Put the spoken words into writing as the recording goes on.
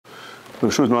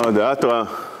Reshut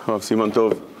Maradeatra, Rav Simon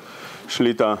Tov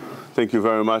Shlita, thank you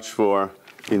very much for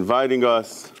inviting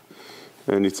us.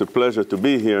 And it's a pleasure to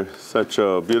be here. Such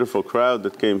a beautiful crowd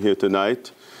that came here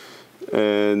tonight.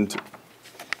 And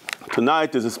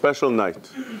tonight is a special night.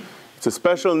 It's a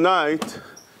special night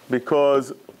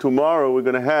because tomorrow we're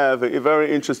going to have a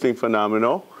very interesting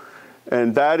phenomenon.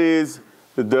 And that is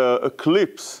the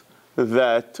eclipse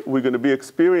that we're going to be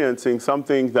experiencing,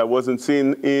 something that wasn't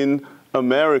seen in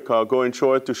America, going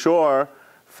shore to shore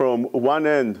from one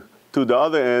end to the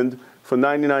other end for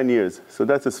 99 years. So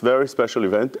that's a very special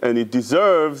event, and it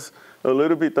deserves a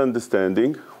little bit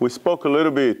understanding. We spoke a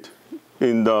little bit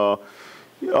in the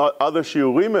other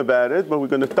shiurim about it, but we're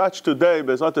going to touch today,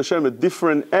 Be'ezrat Hashem, a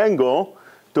different angle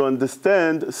to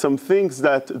understand some things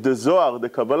that the Zohar, the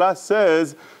Kabbalah,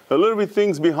 says, a little bit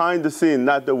things behind the scene.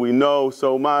 Not that we know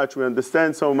so much, we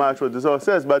understand so much what the Zohar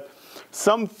says, but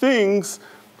some things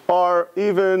are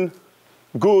even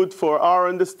good for our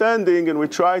understanding, and we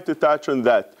try to touch on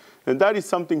that. And that is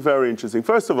something very interesting.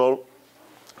 First of all,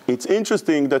 it's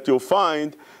interesting that you'll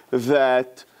find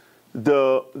that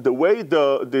the way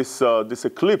this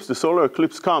eclipse, the solar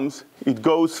eclipse comes, it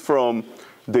goes from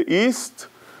the east,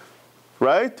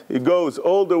 right? It goes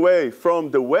all the way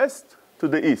from the west to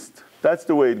the east. That's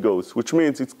the way it goes, which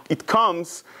means it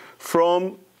comes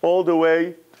from all the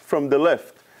way from the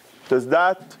left. Does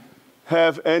that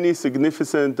have any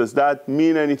significance? Does that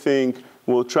mean anything?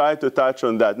 We'll try to touch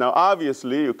on that. Now,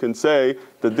 obviously, you can say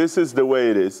that this is the way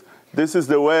it is. This is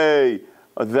the way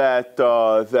that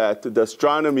the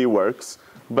astronomy works.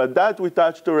 But that we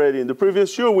touched already in the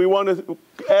previous show. We want to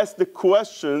ask the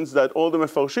questions that all the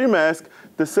Mefarshim ask,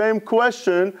 the same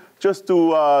question, just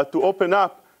to open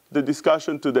up the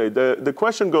discussion today. The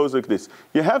question goes like this.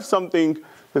 You have something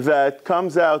that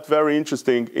comes out very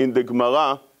interesting in the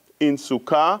Gemara in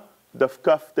Sukkah, Daf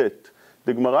Kaftet.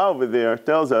 The Gemara over there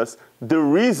tells us the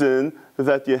reason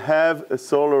that you have a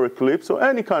solar eclipse, or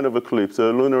any kind of eclipse, a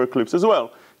lunar eclipse as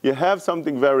well. You have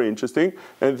something very interesting,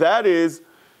 and that is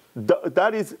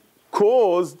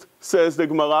caused, says the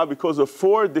Gemara, because of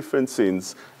 4 different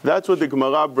sins. That's what the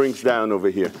Gemara brings down over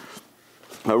here.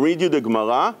 I'll read you the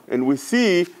Gemara, and we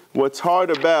see what's hard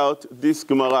about this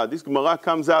Gemara. This Gemara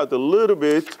comes out a little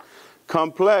bit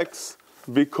complex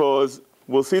because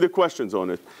we'll see the questions on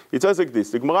it. It says like this.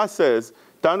 The Gemara says,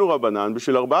 Tanu Rabbanan,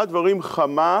 b'shel arba'a dvarim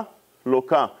chama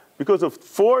loka. Because of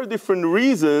 4 different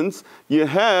reasons, you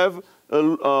have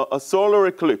a solar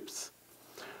eclipse.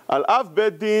 Al av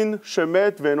bet din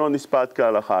shemet ve'eno nispat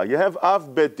ka'alacha. You have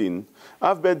av bet din.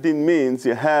 Av bet din means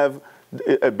you have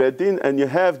a bet din and you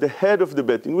have the head of the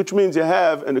bet din, which means you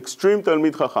have an extreme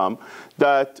Talmid Chacham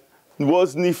that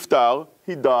was niftar,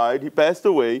 he died, he passed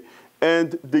away,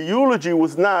 and the eulogy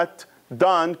was not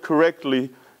done correctly.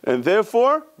 And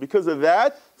therefore, because of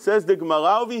that, says the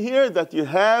Gemara over here, that you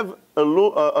have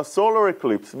a solar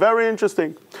eclipse. Very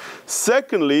interesting.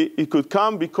 Secondly, it could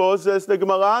come because, says the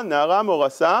Gemara, Na'ara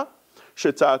morasa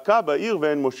shetza'aka ba'ir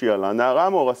ve'en moshia la. Na'ara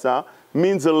morasa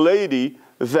means a lady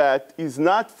that is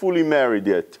not fully married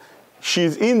yet.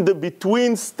 She's in the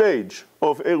between stage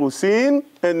of Erusin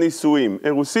and Nisuim.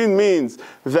 Erusin means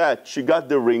that she got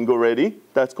the ring already.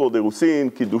 That's called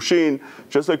Erusin, Kiddushin.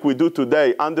 Just like we do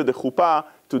today under the chuppah,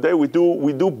 today we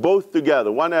do both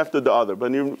together, one after the other.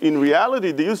 But in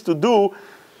reality, they used to do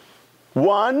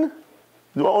one,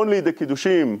 only the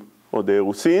Kiddushim or the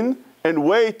Erusin, and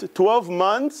wait 12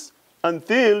 months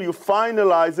until you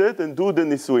finalize it and do the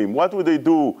Nisuim. What would they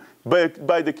do by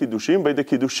the Kiddushim? By the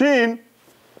Kiddushin,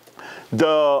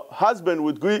 the husband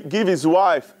would give his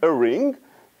wife a ring,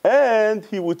 and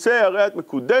he would say, Aret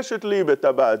mekudeshet li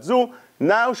betabat zu.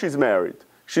 Now she's married.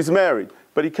 She's married,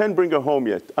 but he can't bring her home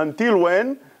yet. Until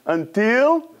when?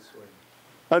 Until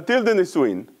the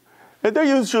Nisuin. And they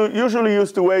usually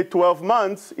used to wait 12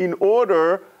 months in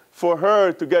order for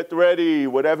her to get ready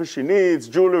whatever she needs,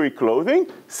 jewelry, clothing.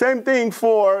 Same thing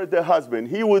for the husband.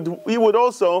 He would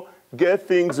also get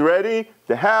things ready,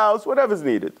 the house, whatever's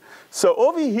needed. So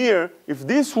over here, if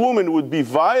this woman would be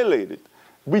violated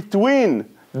between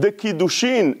the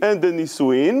Kiddushin and the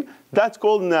Nisuin, that's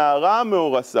called Na'ara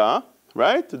Meorasa,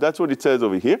 right? That's what it says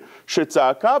over here.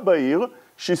 Shetza'aka ba'ir,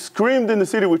 she screamed in the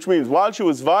city, which means while she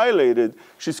was violated,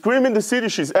 she screamed in the city,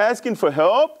 she's asking for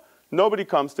help, nobody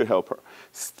comes to help her.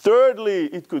 Thirdly,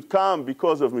 it could come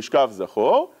because of Mishkav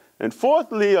Zachor. And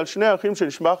fourthly, Al Shnei Achim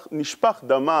Nishpach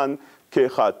Daman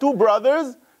Kecha. 2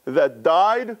 brothers that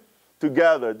died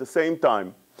together at the same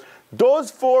time.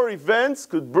 Those 4 events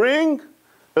could bring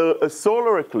a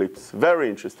solar eclipse. Very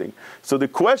interesting. So the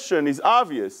question is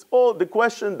obvious. The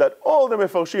question that all the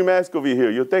Mefarshim ask over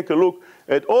here. You take a look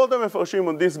at all the Mefarshim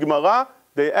on this Gemara.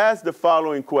 they asked the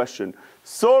following question.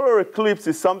 Solar eclipse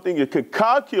is something you can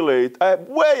calculate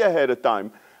way ahead of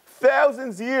time.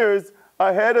 Thousands of years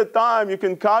ahead of time, you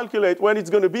can calculate when it's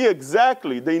going to be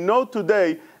exactly. They know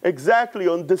today exactly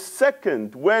on the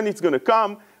second when it's going to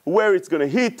come, where it's going to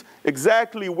hit,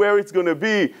 exactly where it's going to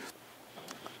be,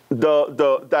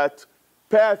 that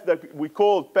path that we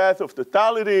call path of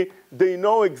totality. They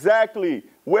know exactly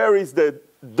where is the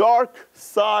dark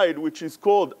side, which is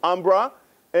called umbra,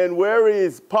 and where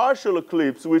is partial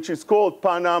eclipse, which is called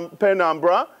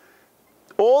penumbra.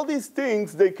 All these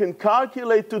things they can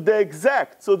calculate to the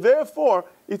exact. So therefore,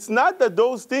 it's not that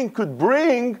those things could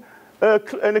bring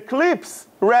an eclipse.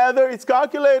 Rather, it's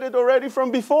calculated already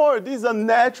from before. These are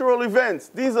natural events.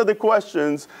 These are the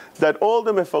questions that all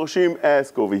the Mefarshim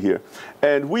ask over here.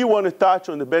 And we want to touch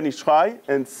on the Ben Ish Chai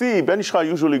and see. Ben Ish Chai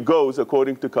usually goes,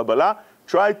 according to Kabbalah,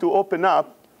 try to open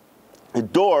up a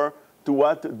door to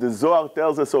what the Zohar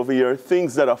tells us over here,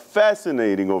 things that are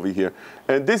fascinating over here.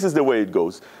 And this is the way it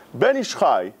goes. Ben Ish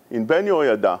Chai, in Ben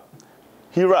Yoyada,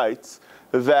 he writes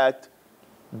that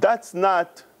that's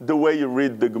not the way you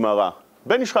read the Gemara.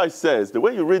 Ben Ish Chai says, the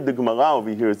way you read the Gemara over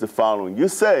here is the following. You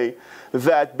say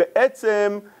that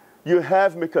be'etzem you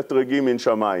have mekatregim in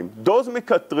Shamayim. Those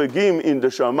mekatregim in the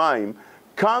Shamayim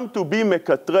come to be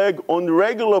mekatreg on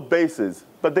regular basis,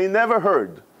 but they never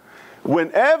heard.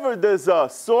 Whenever there's a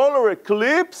solar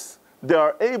eclipse, they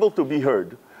are able to be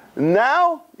heard.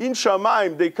 Now, in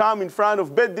Shamayim, they come in front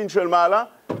of Bet Din Shel Mala.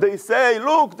 They say,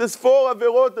 look, there's 4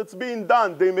 averot that's being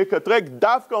done. They make a trek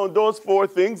dafka on those 4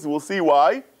 things. We'll see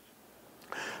why.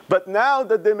 But now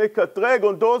that they make a trek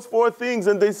on those 4 things,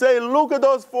 and they say, look at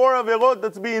those 4 averot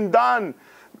that's being done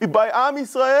by Am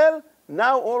Yisrael,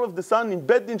 now all of the sudden in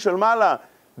Bet Din Shel Mala,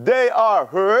 they are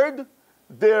heard,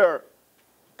 their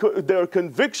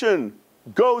conviction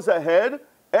goes ahead,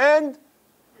 and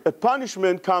a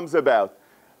punishment comes about.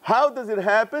 How does it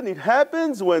happen? It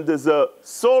happens when there's a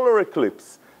solar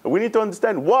eclipse. And we need to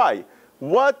understand why.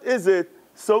 What is it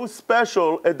so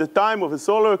special at the time of a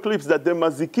solar eclipse that the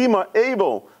mazikim are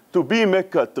able to be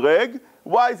mekatreg?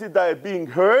 Why is it that they're being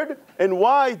heard? And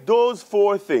why those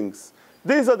 4 things?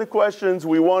 These are the questions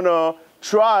we want to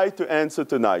try to answer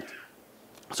tonight.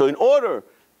 So in order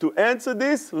to answer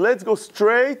this, let's go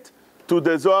straight to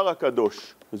the Zohar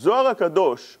HaKadosh. Zohar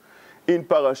HaKadosh in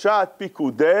Parashat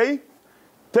Pikudei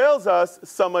tells us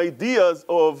some ideas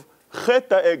of Chet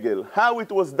HaEgel, how it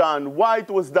was done, why it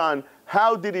was done,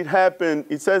 how did it happen.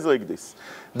 It says like this.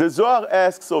 The Zohar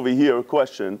asks over here a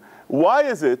question. Why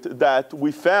is it that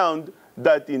we found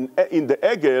that in the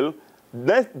Egel,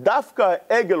 Dafka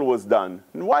Egel was done?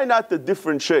 And why not a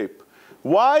different shape?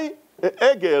 Why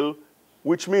Egel,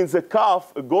 which means a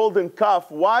calf, a golden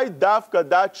calf, why Dafka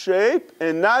that shape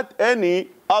and not any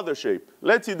other shape?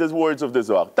 Let's see the words of the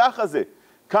Zohar. Tachazeh,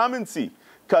 come and see.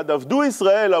 Kadavdu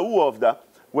Israel ha'u avda,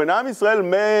 when Am Yisrael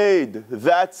made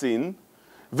that sin,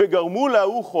 vegarmu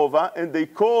la'u chova, and they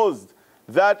caused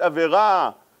that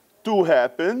avera to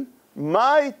happen,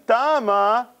 my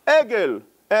tama egel,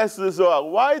 asks the Zohar.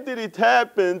 Why did it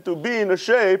happen to be in the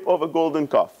shape of a golden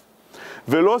calf?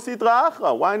 Velo sitra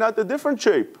achra, why not a different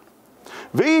shape?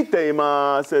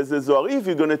 V'itema, says the Zohar, if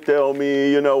you're going to tell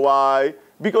me, you know why?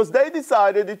 Because they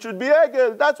decided it should be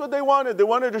egel. That's what they wanted. They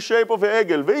wanted the shape of an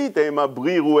egel. V'itema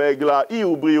briru egla,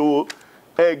 iu briru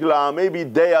egla. Maybe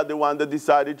they are the one that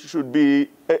decided it should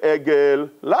be egel.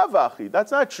 Lavachi.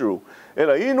 That's not true. They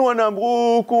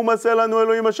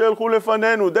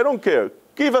don't care.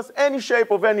 Give us any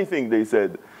shape of anything, they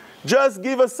said. Just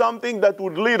give us something that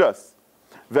would lead us.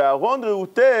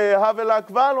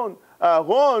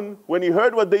 Aaron, when he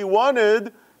heard what they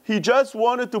wanted, he just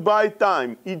wanted to buy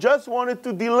time. He just wanted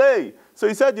to delay. So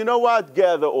he said, you know what?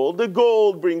 Gather all the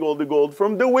gold, bring all the gold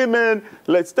from the women.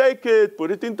 Let's take it,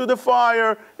 put it into the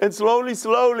fire, and slowly,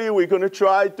 slowly, we're going to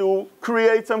try to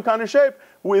create some kind of shape.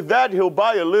 With that, he'll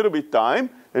buy a little bit time.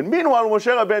 And meanwhile, Moshe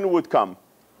Rabbeinu would come.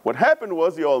 What happened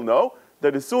was, you all know,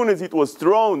 that as soon as it was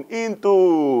thrown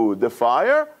into the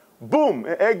fire, boom,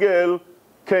 an egel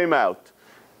came out.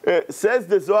 Says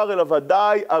the Zohar El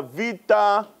Avadai,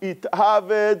 Avita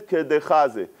ithaved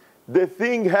kedechaze. The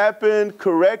thing happened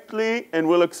correctly, and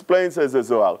we'll explain, says the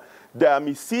Zohar. The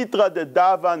amisitra de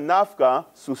dava nafka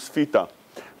susfita.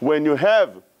 When you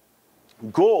have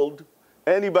gold,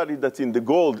 anybody that's in the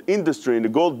gold industry, in the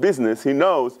gold business, he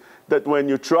knows that when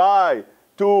you try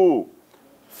to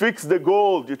fix the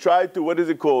gold, you try to, what is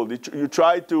it called? You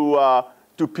try to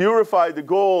purify the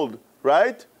gold,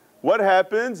 right? What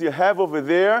happens? You have over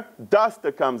there dust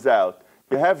that comes out.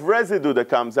 You have residue that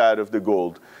comes out of the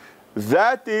gold.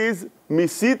 That is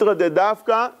misitra de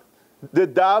davka, de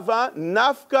dava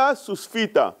nafka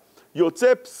susfita.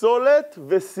 יוצא פסולת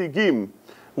וסיגים.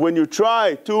 When you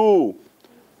try to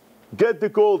get the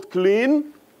gold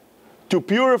clean, to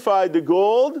purify the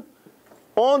gold,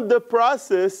 on the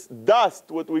process, dust,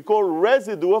 what we call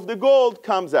residue of the gold,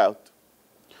 comes out.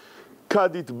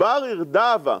 כדתברר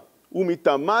דאבה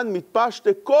ומתאמן מתפשטה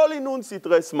כל עינון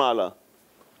סתרי שמאלה.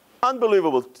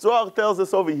 Unbelievable. Zohar tells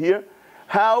us over here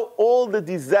how all the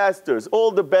disasters,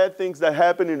 all the bad things that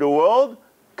happen in the world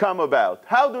come about.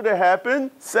 How do they happen?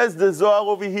 Says the Zohar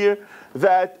over here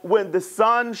that when the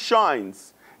sun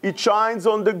shines, it shines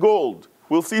on the gold.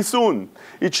 We'll see soon.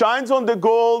 It shines on the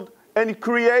gold and it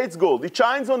creates gold. It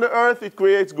shines on the earth, it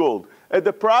creates gold. At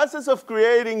the process of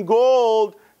creating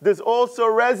gold, there's also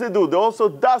residue, there's also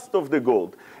dust of the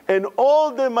gold. And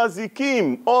all the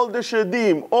mazikim, all the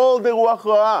shedim, all the ruach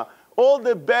ra'ah, all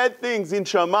the bad things in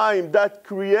Shamayim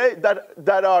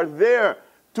that are there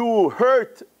to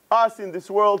hurt us in this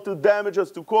world, to damage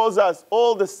us, to cause us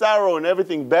all the sorrow and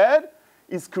everything bad,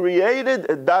 is created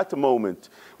at that moment.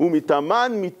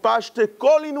 Umitaman mitpashte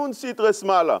kol inun sitre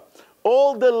smala.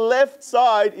 All the left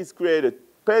side is created.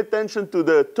 Pay attention to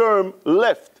the term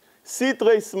left.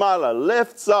 Sitre smala,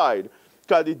 left side.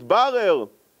 Kaditbarer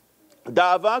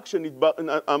dava,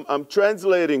 I'm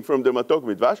translating from the Matok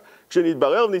Midvash,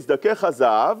 כשנתברר נזדכך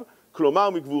הזהב, כלומר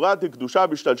מגבורת הקדושה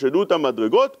בהשתלשלות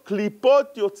המדרגות,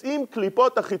 קליפות יוצאים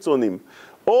קליפות החיצונים.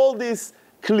 All these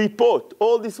קליפות,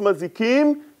 all these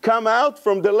מזיקים, come out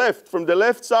from the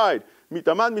left side.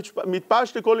 מתאמן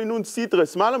מתפשט כל עינון סיטרה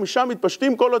שמאלה, משם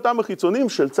מתפשטים כל אותם החיצונים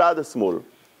של צד השמאל.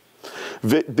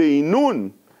 ודעינון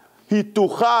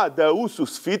היתוחה דאוסו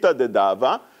ספיתא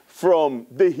דדאבה, from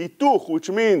the hituch, which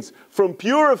means from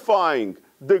purifying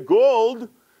the gold,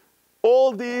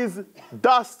 all these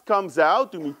dust comes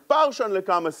out, and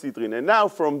now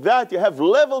from that you have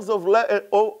levels of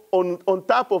on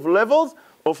top of levels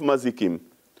of mazikim.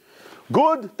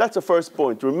 Good, that's the first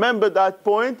point. Remember that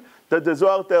point that the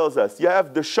Zohar tells us. You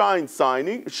have the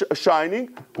shining.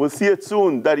 We'll see it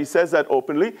soon that he says that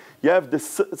openly. You have the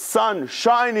sun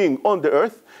shining on the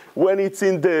earth. When it's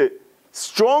in the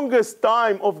strongest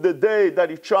time of the day that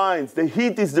it shines, the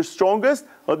heat is the strongest.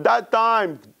 At that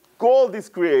time, gold is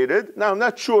created. Now, I'm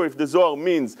not sure if the Zohar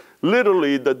means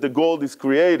literally that the gold is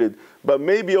created, but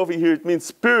maybe over here it means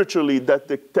spiritually that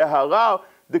the tehara,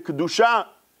 the kedusha,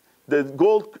 the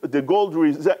gold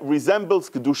resembles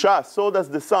kedusha, so does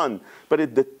the sun. But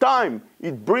at the time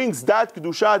it brings that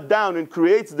kedusha down and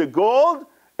creates the gold,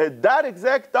 at that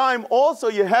exact time also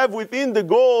you have within the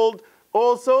gold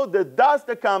also the dust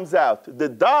that comes out. The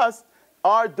dust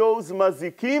are those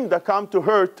mazikim that come to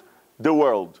hurt the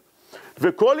world.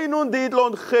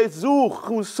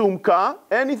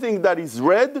 Anything that is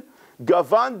red,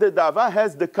 gavan dedava,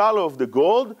 has the color of the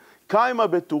gold.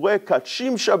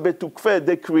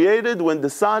 They created when the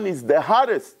sun is the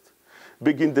hottest.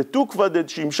 Begin the tukva de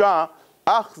shimsha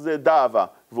ach zedava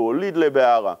v'olid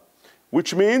lebe'ara.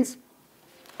 Which means,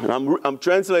 I'm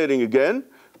translating again,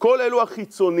 kol elu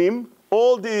achitzonim,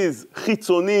 all these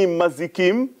חיצונים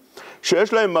מזיקים,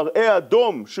 שיש להם מראה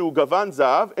אדום שהוא גוון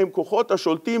זהב, הם כוחות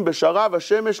השולטים בשרב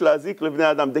השמש להזיק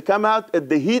לבני אדם. They come out at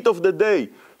the heat of the day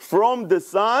from the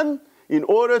sun in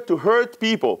order to hurt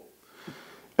people.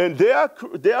 And they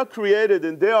are created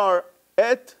and they are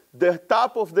at the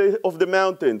top of the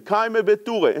mountain. קיימה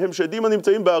בטורה, הם שדים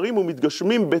הנמצאים בערים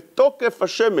ומתגשמים בתוקף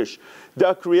השמש. They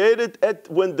are created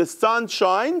when the sun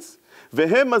shines,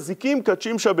 והם מזיקים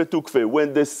כתשימשה בתוקפה.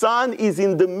 When the sun is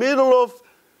in the middle of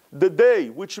the day,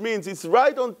 which means it's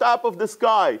right on top of the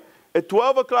sky, at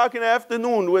 12 o'clock in the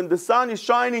afternoon, when the sun is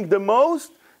shining the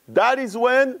most, that is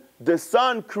when the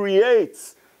sun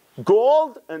creates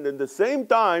gold, and at the same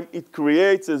time, it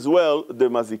creates as well the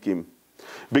mazikim.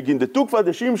 בגין דתוקפה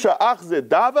דשימשה אך זה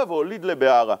דבה והוליד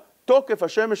לבערה. תוקף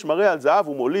השמש מראה על זהב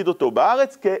ומוליד אותו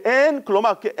בארץ, כאין,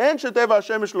 כלומר, כאין שטבע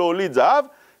השמש לא הוליד זהב,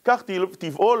 כך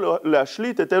טבעו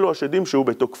להשליט את אלו השדים שהוא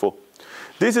בתוקפו.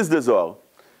 This is the Zohar.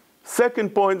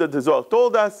 Second point that the Zohar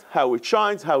told us, how it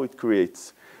shines, how it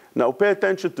creates. Now pay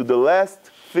attention to the last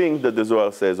thing that the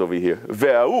Zohar says over here.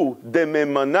 וההוא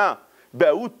דממנה,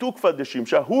 בההוא תוקפה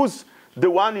דשימשה, who's the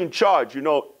one in charge? You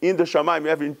know, in the Shamayim, you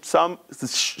have some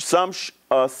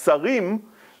sarim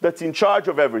that's in charge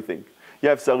of everything. You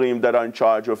have sarim that are in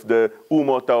charge of the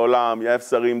umot ha'olam. You have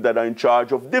sarim that are in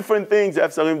charge of different things. You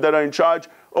have sarim that are in charge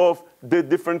of the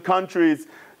different countries.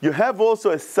 You have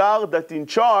also a sar that's in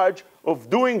charge of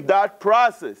doing that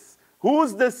process.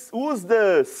 Who's the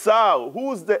sar?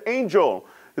 Who's the angel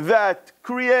that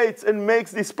creates and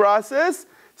makes this process?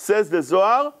 Says the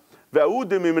Zohar, וההוא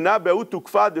דממנה בההוא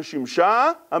תוקפה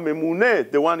דשימשה,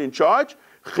 הממונה, the one in charge,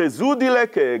 חזו דילה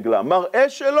כעגלה. מראה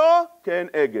שלו כאין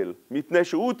עגל, מפני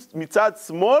שהוא מצד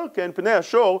שמאל כאין פני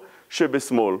השור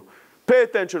שבשמאל. Pay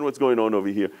attention what's going on over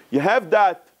here. You have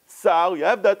that Tsar, you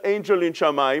have that angel in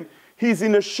Shamayim. He's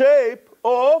in a shape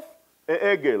of an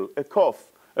egel, a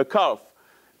calf.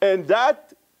 And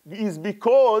that is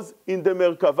because in the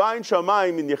Merkava in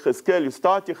Shamayim, in Yechezkel, you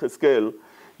start Yechezkel,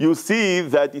 you see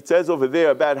that it says over there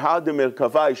about how the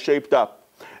Merkava is shaped up.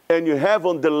 And you have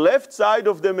on the left side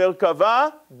of the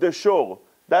Merkava, the shore.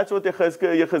 That's what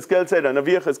Yechezkel said, and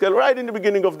Navi Yechezkel, right in the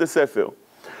beginning of the Sefer.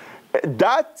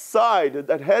 That side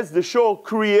that has the shore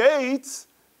creates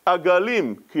a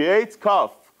galim, creates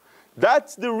calf.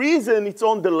 That's the reason it's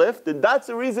on the left, and that's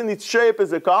the reason it's shaped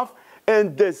as a calf.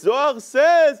 And the Zohar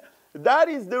says that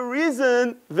is the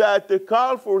reason that the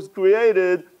calf was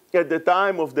created at the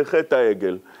time of the Chet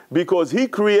HaEgel, because he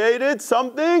created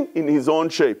something in his own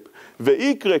shape.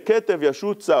 ויקרא כתב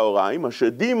ישות צהריים,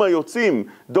 השדים היוצאים,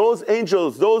 those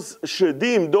angels, those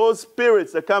שדים, those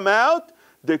spirits that come out,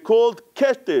 they're called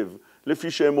ketev,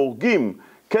 לפי שהם הורגים.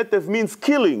 Ketev means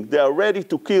killing. They are ready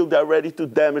to kill, they are ready to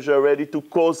damage, they are ready to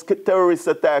cause terrorist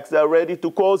attacks, they are ready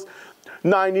to cause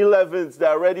 9/11s, they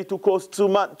are ready to cause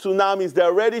tsunamis, they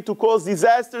are ready to cause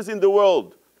disasters in the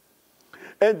world.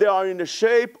 And they are in the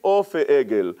shape of an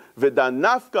egel.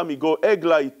 V'danafka migo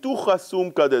egla itucha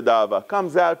sum kadedava.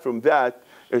 Comes out from that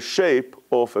a shape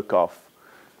of a calf.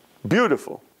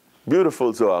 Beautiful.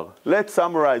 Beautiful Zohar. Let's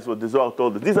summarize what the Zohar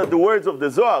told us. These are the words of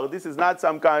the Zohar. This is not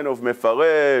some kind of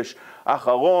mefaresh,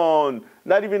 acharon,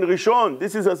 not even rishon.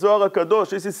 This is a Zohar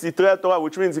HaKadosh. This is Sitrei Torah,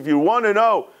 which means if you want to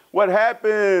know what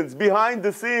happens behind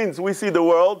the scenes, we see the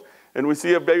world, and we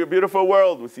see a beautiful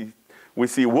world. We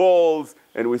see walls,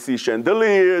 and we see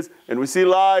chandeliers, and we see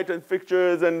light and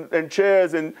fixtures and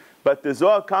chairs. But the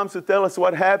Zohar comes to tell us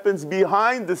what happens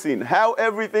behind the scene, how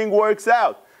everything works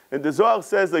out. And the Zohar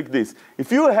says like this: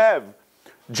 if you have,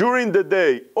 during the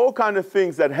day, all kind of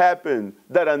things that happen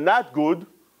that are not good,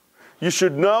 you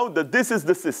should know that this is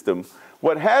the system.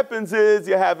 What happens is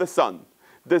you have a sun.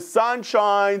 The sun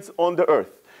shines on the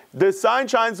earth. The sun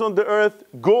shines on the earth,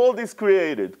 gold is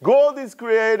created. Gold is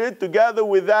created, together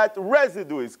with that,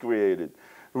 residue is created.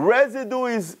 Residue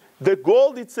is, the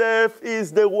gold itself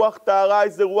is the Ruach Tahara,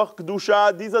 is the Ruach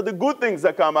Kedusha. These are the good things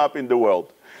that come up in the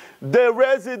world. The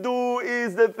residue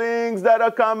is the things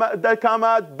that come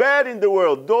out bad in the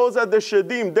world. Those are the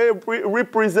Shedim. They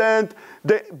represent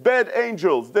the bad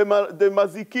angels, the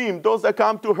Mazikim, those that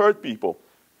come to hurt people.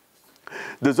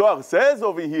 The Zohar says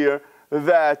over here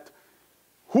that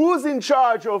who's in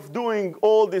charge of doing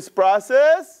all this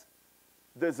process?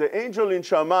 There's an angel in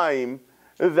Shamayim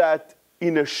that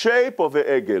in a shape of an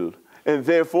egel. And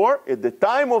therefore, at the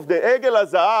time of the egel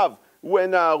hazahav,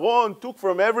 when Aaron took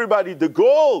from everybody the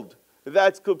gold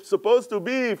that's supposed to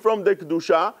be from the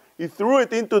Kedusha, he threw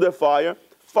it into the fire.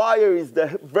 Fire is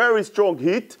the very strong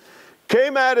heat.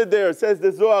 Came out of there, says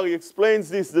the Zohar, he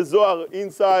explains this, the Zohar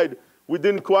inside, we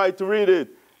didn't quite read it.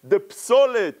 The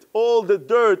psolet, all the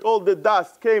dirt, all the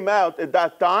dust came out at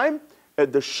that time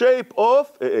at the shape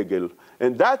of an egel.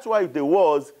 And that's why there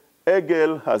was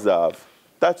egel hazahav.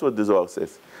 That's what the Zohar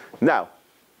says. Now,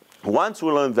 once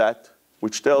we learn that,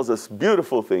 which tells us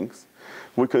beautiful things,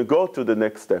 we can go to the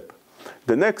next step.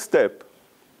 The next step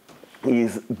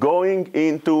is going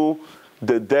into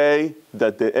the day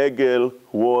that the egel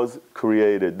was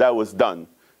created. That was done,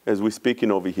 as we're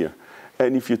speaking over here.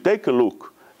 And if you take a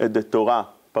look at the Torah,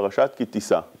 Parashat Ki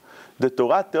Tisa, the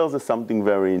Torah tells us something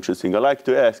very interesting. I'd like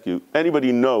to ask you,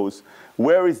 anybody knows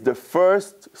where is the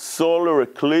first solar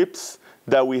eclipse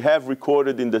that we have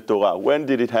recorded in the Torah? When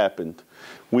did it happen?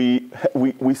 We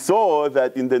saw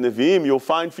that in the Nevi'im, you'll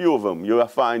find few of them. You'll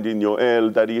find in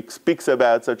Yoel that he speaks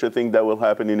about such a thing that will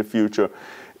happen in the future.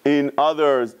 In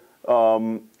others,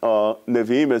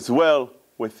 Nevi'im as well,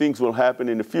 where things will happen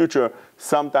in the future,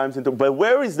 sometimes. But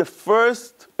where is the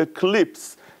first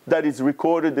eclipse that is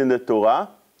recorded in the Torah?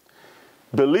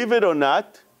 Believe it or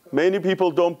not, many people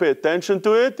don't pay attention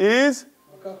to it, is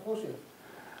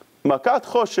Makat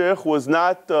Choshech was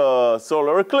not a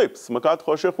solar eclipse. Makat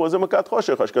Choshech was a Makat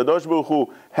Choshech. HaKadosh Baruch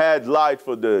Hu had light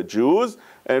for the Jews,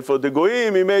 and for the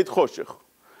Goyim he made Choshech.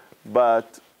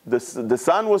 But the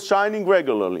sun was shining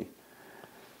regularly.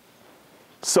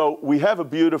 So we have a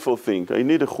beautiful thing. I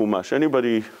need a chumash.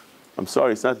 Anybody? I'm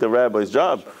sorry, it's not the rabbi's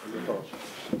job.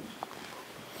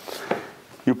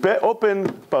 You open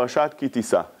Parashat Ki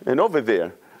Tisa, and over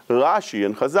there, Rashi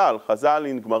and Chazal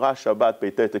in Gemara Shabbat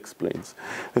Beit explains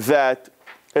that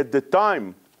at the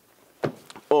time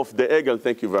of the Egel,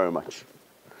 thank you very much.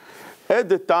 At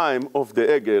the time of the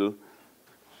Egel,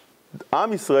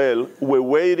 Am Yisrael were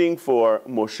waiting for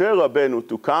Moshe Rabbeinu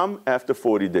to come after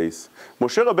 40 days.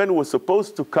 Moshe Rabbeinu was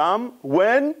supposed to come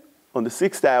when? on the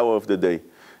 6th hour of the day,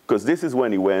 because this is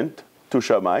when he went to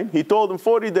Shamayim. He told them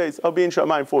 40 days, I'll be in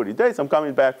Shamayim 40 days, I'm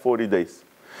coming back 40 days.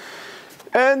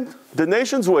 And the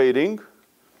nation's waiting,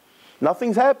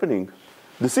 nothing's happening.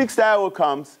 The 6th hour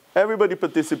comes, everybody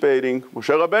participating, Moshe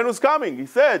Rabbeinu's coming, he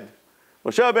said.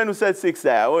 Moshe Rabbeinu said 6th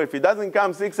hour, if he doesn't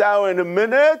come 6th hour in a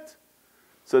minute,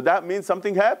 so that means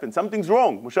something happened, something's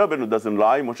wrong. Moshe Rabbeinu doesn't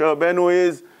lie, Moshe Rabbeinu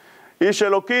is Ish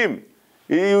Elokim.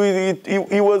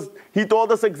 He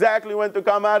told us exactly when to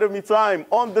come out of Mitzrayim.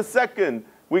 On the 2nd,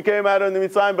 we came out of the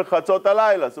Mitzrayim b'chatzot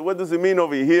halayla. So what does it mean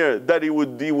over here that he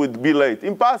would be late?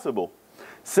 Impossible.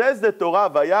 Says the Torah,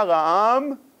 Vayar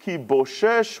ha'am ki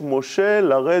boshesh Moshe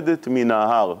laredet min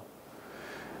ha'ar.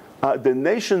 The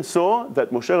nation saw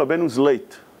that Moshe Rabbeinu is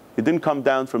late. He didn't come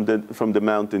down from the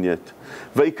mountain yet.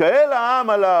 Vayikael ha'am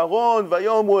al Aaron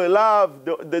vayomu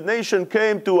elav. The nation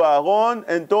came to Aaron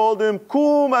and told him,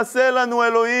 Kum aseh lanu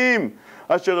Elohim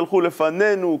asher elchu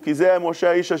lefanenu ki zeh Moshe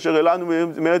ha'ish asher elanu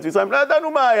me'eretz Mitzrayim. לא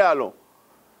ידענו מה היה לו.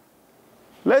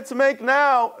 Let's make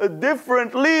now a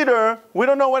different leader. We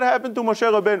don't know what happened to Moshe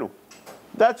Rabbeinu.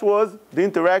 That was the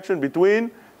interaction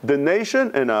between the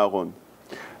nation and Aaron.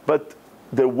 But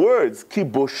the words, ki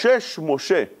boshesh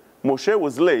Moshe, Moshe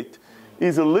was late,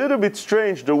 is a little bit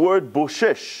strange, the word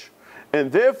boshesh.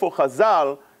 And therefore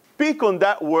Chazal pick on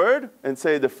that word and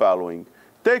say the following.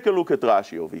 Take a look at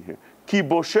Rashi over here. Ki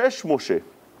boshesh Moshe.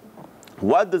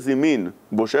 What does it mean,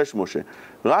 boshesh Moshe?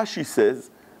 Rashi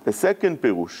says, a second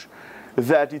pirush,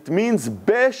 that it means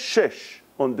beshesh,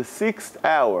 on the 6th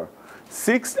hour.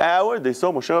 6th hour, they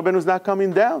saw Moshe Rabbeinu is not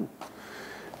coming down.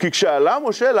 כי כשעלה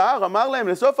משה להר, אמר להם,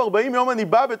 לסוף 40 יום אני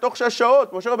בא בתוך 6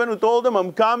 שעות. Moshe Rabbeinu told them,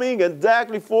 I'm coming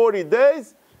exactly 40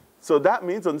 days. So that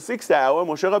means on the 6th hour,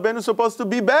 Moshe Rabbeinu is supposed to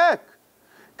be back.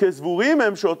 כסבורים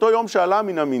הם שאותו יום שעלה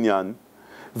מן המניין,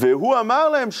 והוא אמר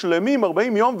להם, שלמים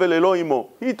 40 יום וללא עמו.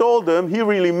 He told them, he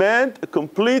really meant a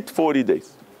complete 40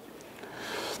 days.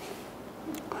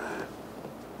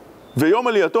 ויום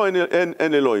עלייתו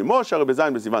אין אלוה עמו, שהרי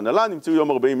בזין בסיוון עלה, נמצאו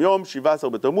יום 40 יום, 17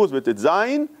 בתמוז, בט"ז.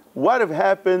 What have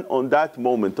happened on that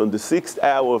moment, on the 6th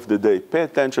hour of the day? Pay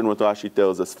attention what Rashi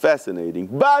tells us. Fascinating.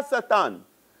 Ba Satan.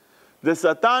 The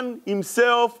Satan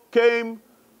himself came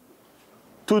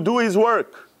to do his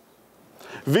work.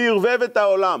 V'irvev et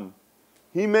ha'olam.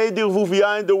 He made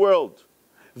irvuvia in the world.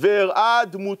 Ve'er'a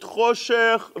dmut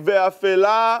choshech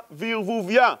ve'afela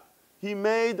v'irvuvia. He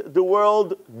made the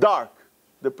world dark.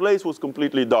 The place was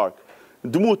completely dark.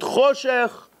 Dmut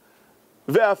choshech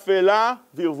ve'afela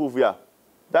v'irvuvia.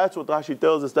 That's what Rashi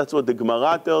tells us, that's what the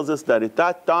Gemara tells us, that at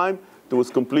that time there was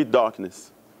complete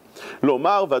darkness.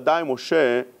 לומר ודאי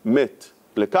משה מת,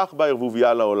 לקח בה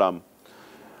ערבוביה לעולם.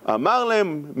 אמר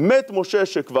להם, מת משה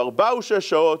שכבר באו 6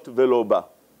 שעות ולא בא.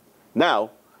 Now,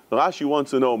 Rashi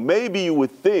wants to know, maybe you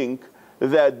would think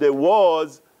that there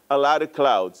was a lot of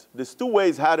clouds. There's 2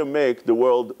 ways how to make the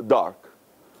world dark.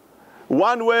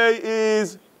 One way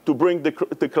is to bring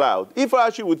the cloud. If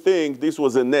Rashi would think this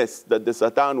was a nest, that the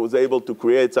Satan was able to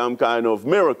create some kind of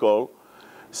miracle,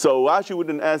 so Rashi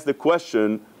wouldn't ask the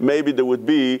question, maybe there would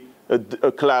be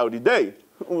a cloudy day.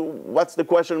 What's the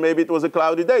question? Maybe it was a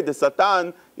cloudy day. The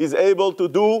Satan is able to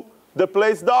do the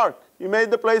place dark. He made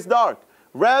the place dark.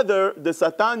 Rather, the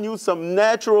Satan used some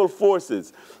natural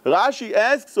forces. Rashi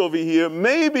asks over here,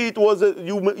 maybe it was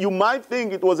you might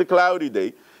think it was a cloudy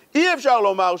day. אי אפשר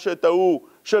לומר שטעו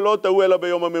שלא טעו אלא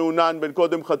ביום המעונן בין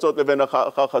קודם חצות לבין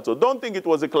אחר חצות. Don't think it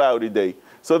was a cloudy day.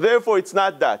 So therefore it's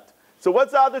not that. So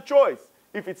what's the other choice?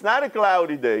 If it's not a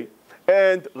cloudy day,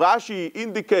 and Rashi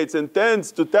indicates and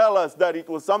tends to tell us that it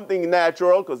was something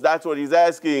natural, because that's what he's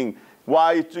asking,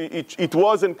 why it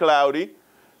wasn't cloudy.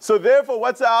 So therefore,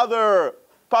 what's the other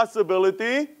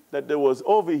possibility? That there was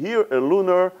over here a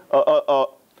lunar,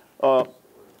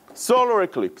 solar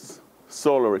eclipse.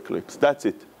 Solar eclipse, that's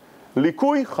it.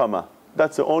 Likui chama,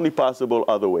 that's the only possible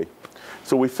other way.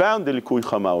 So we found the likui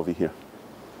chama over here.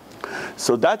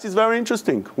 So that is very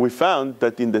interesting. We found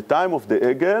that in the time of the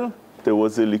Egel, there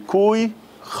was a likui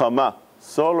chama,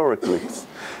 solar eclipse.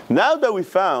 Now that we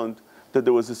found that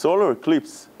there was a solar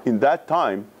eclipse in that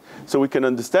time, so we can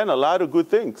understand a lot of good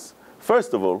things.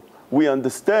 First of all, we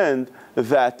understand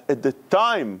that at the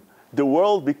time the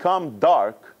world became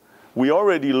dark, we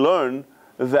already learned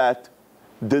that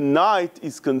the night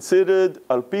is considered,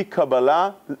 al pi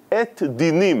Kabbalah, et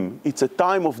dinim. It's a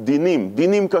time of dinim,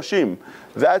 dinim kashim.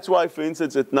 That's why, for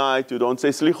instance, at night you don't say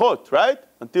slichot, right?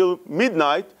 Until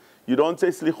midnight, you don't say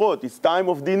slichot. It's time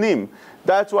of dinim.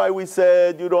 That's why we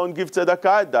said you don't give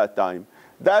tzedakah at that time.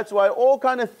 That's why all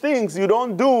kind of things you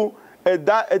don't do at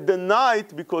the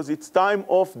night, because it's time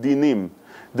of dinim.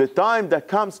 The time that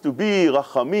comes to be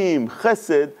rachamim,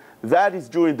 chesed, that is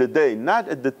during the day, not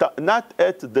at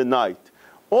the night.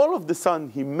 All of the sudden,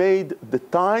 he made the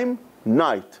time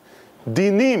night.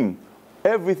 Dinim,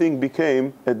 everything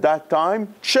became, at that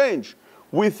time, change.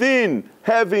 Within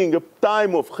having a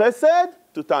time of chesed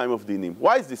to time of dinim.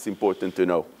 Why is this important to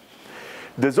know?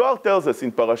 The Zohar tells us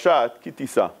in Parashat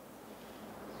Kitisa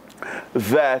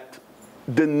that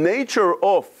the nature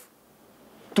of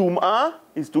Tum'ah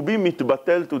is to be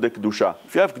mitbatel to the Kedusha.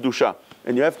 If you have Kedusha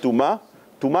and you have Tum'ah,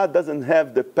 Tum'ah doesn't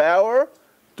have the power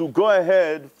to go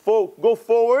ahead, go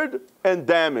forward and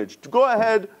damage, to go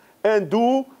ahead and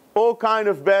do all kind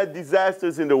of bad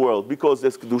disasters in the world, because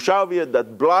there's Kedusha over here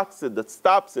that blocks it, that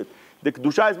stops it. The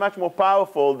Kedusha is much more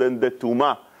powerful than the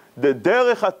Tum'ah. The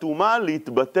derech HaTum'ah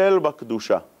litbatel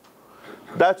b'Kedusha.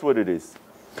 That's what it is.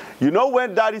 You know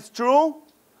when that is true?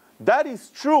 That is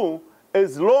true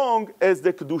as long as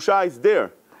the Kedusha is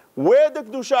there. Where the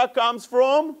Kedusha comes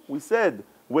from, we said,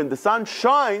 when the sun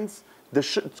shines,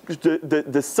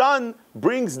 the sun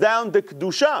brings down the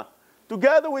Kedusha.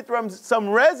 Together with some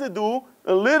residue,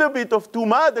 a little bit of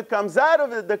Tum'ah that comes out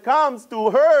of it, that comes to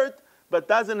hurt, but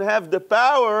doesn't have the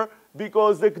power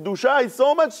because the Kedusha is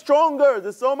so much stronger.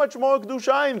 There's so much more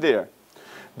Kedusha in there.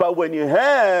 But when you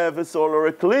have a solar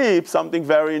eclipse, something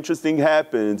very interesting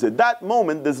happens. At that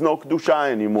moment, there's no Kedusha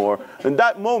anymore. In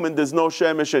that moment, there's no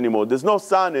Shemesh anymore. There's no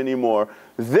sun anymore.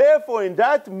 Therefore, in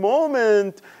that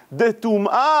moment, the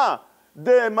Tum'ah,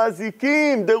 the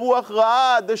Mazikim, the Ruach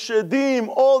Ra'ah, the Shedim,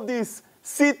 all these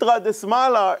Sitra, the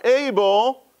Smala are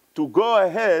able to go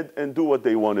ahead and do what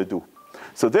they want to do.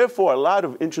 So therefore, a lot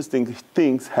of interesting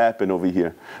things happen over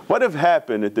here. What have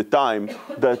happened at the time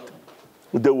that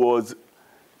there was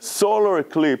solar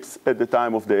eclipse at the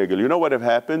time of the Egel? You know what have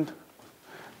happened?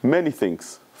 Many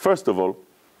things. First of all,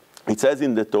 it says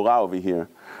in the Torah over here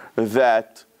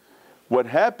that what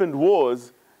happened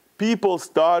was people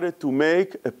started to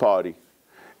make a party.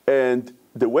 And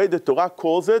the way the Torah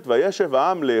calls it, Vayeshev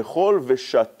ha'am le'echol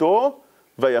v'shato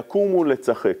vayakumu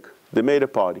letzachek. They made a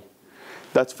party.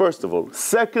 That's first of all.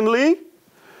 Secondly,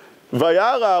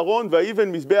 Vayar Aaron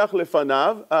vayiven mizbeach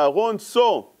lefanav. Aaron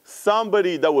saw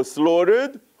somebody that was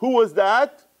slaughtered. Who was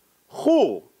that?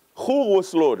 Hur. Hur was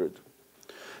slaughtered.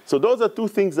 So those are two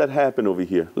things that happen over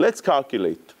here. Let's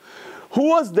calculate. Who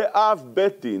was the Av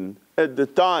Bet Din at the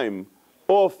time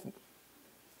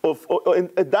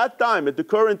at that time, at the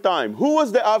current time? Who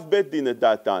was the Av Bet Din at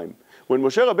that time? When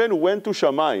Moshe Rabbeinu went to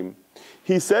Shamayim,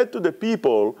 he said to the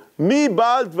people, Mi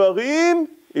bal dvarim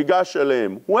yigash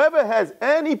aleim. Whoever has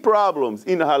any problems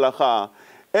in halacha,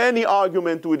 any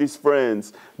argument with his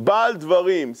friends, bal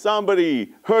dvarim,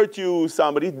 somebody hurt you,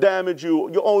 somebody damaged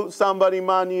you, you owe somebody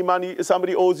money,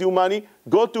 somebody owes you money,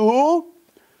 go to who?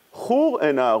 Hur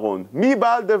and Aaron. Mi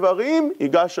bal dvarim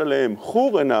yigash aleim.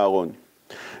 Hur and Aaron.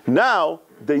 Now,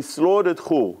 they slaughtered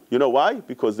Hur. You know why?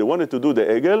 Because they wanted to do the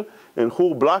Egel, and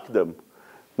Hur blocked them.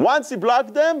 Once he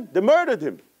blocked them, they murdered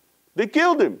him. They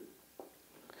killed him.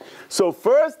 So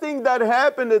first thing that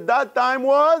happened at that time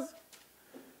was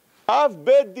Av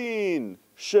Bet Din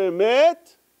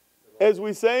shemet, as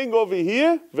we're saying over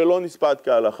here, velo nispat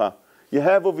ka'alacha. You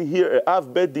have over here an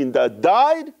Av Bet Din that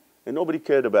died, and nobody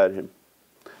cared about him.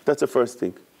 That's the first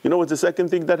thing. You know what's the second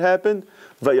thing that happened?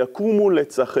 Vayakumu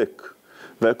letzachek.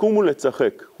 Vayakumu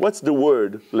letzachek. What's the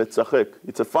word letzachek?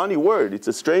 It's a funny word. It's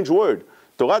a strange word.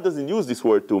 Torah doesn't use this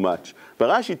word too much. But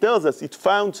Rashi tells us it's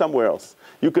found somewhere else.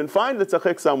 You can find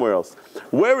letzachek somewhere else.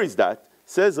 Where is that?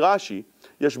 Says Rashi,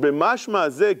 Yesh b'mashma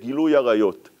hazeh gilui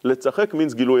arayot. Letzachek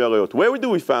means gilui arayot. Where do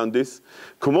we find this?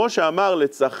 Kmo she'amar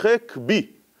letzachek bi.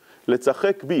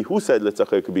 Letzachek bi. Who said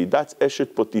letzachek bi? That's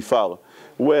Eshet Potifar.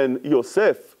 When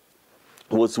Yosef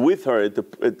was with her at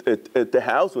the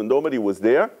house, when nobody was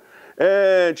there,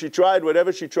 and she tried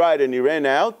whatever she tried and he ran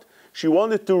out, she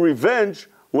wanted to revenge.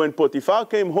 When Potiphar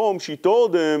came home, she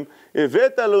told him, you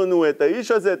brought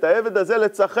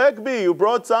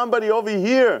somebody over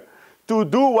here to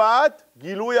do what?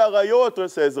 Gilui arayot,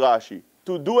 says Rashi.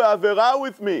 To do avera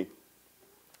with me.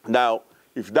 Now,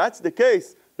 if that's the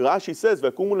case, Rashi says,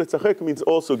 Vakumu letzachek means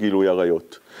also gilui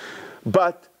arayot.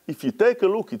 But if you take a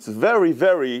look, it's very,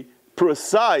 very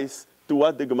precise to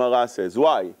what the Gemara says.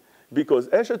 Why? Because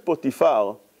Eshet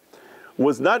Potiphar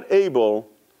was not able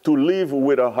to live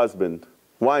with her husband.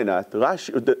 Why not?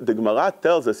 The Gemara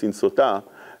tells us in Sotah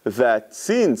that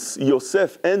since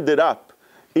Yosef ended up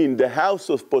in the house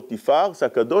of Potiphar,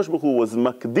 Sakadosh Baruch Hu was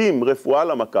makdim refuah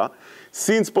lamaka.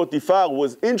 Since Potiphar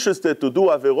was interested to do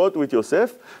averot with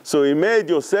Yosef, so he made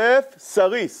Yosef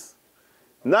saris,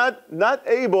 not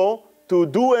able to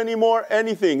do anymore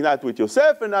anything, not with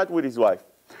Yosef and not with his wife.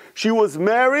 She was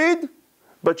married,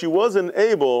 but she wasn't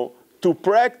able to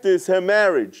practice her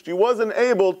marriage. She wasn't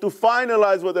able to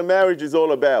finalize what the marriage is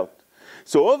all about.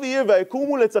 So over here,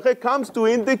 ויקומו לצחק comes to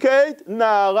indicate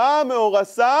נערה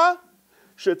מאורסה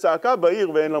שצעקה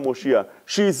בעיר ואין לה מושיע.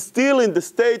 She's still in the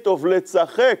state of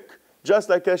לצחק, just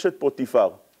like אשת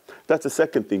פוטיפר. That's the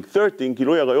second thing. Third thing,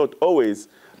 גילוי עריות,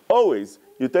 always,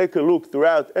 you take a look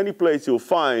throughout any place you'll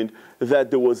find that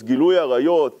there was גילוי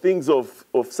עריות, things of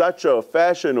such a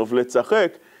fashion of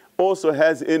לצחק, also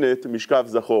has in it משכב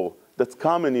זכור. That's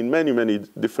common in many, many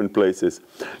different places.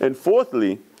 And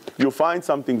fourthly, you'll find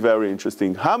something very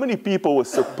interesting. How many people were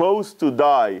supposed to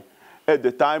die at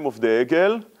the time of the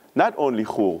Egel? Not only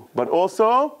Hur, but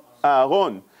also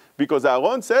Aaron. Because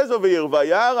Aaron says over here,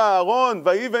 Vayar Aaron,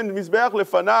 Vayiven Mizbeach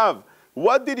lefanav.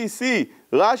 What did he see?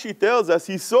 Rashi tells us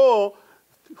he saw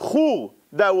Hur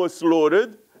that was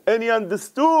slaughtered, and he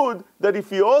understood that if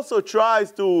he also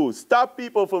tries to stop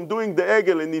people from doing the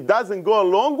Egel and he doesn't go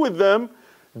along with them,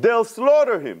 they'll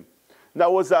slaughter him.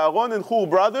 Now, was Aaron and Hur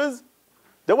brothers?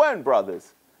 They weren't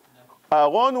brothers.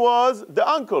 Aaron was the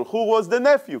uncle, Hur was the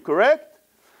nephew, correct?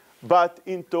 But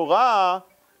in Torah,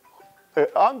 an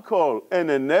uncle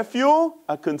and a nephew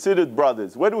are considered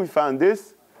brothers. Where do we find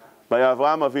this? By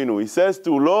Avraham Avinu. He says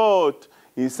to Lot,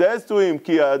 he says to him,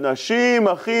 Ki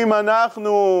anashim achim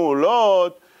anachnu.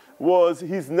 Lot was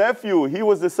his nephew. He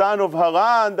was the son of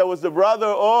Haran, that was the brother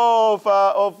of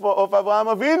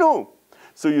Avraham Avinu.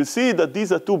 So you see that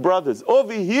these are two brothers.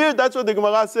 Over here, that's what the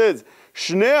Gemara says.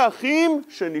 Shnei achim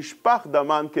shenishpach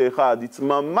daman keechad. It's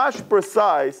mamash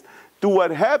precise to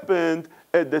what happened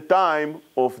at the time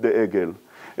of the Egel.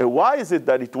 And why is it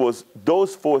that it was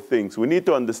those four things? We need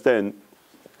to understand,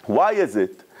 why is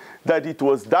it that it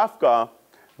was dafka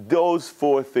those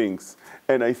four things?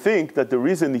 And I think that the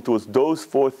reason it was those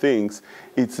four things,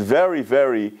 it's very,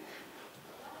 very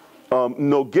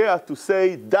nogea to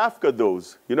say dafka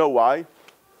those. You know why?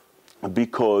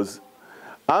 Because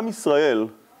Am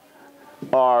Yisrael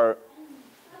are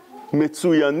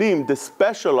metzuyanim, they're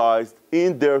specialized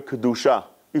in their kedusha.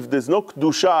 If there's no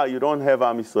kedusha, you don't have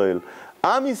Am Yisrael.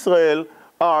 Am Yisrael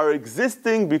are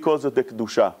existing because of the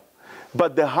kedusha.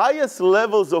 But the highest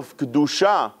levels of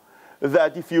kedusha,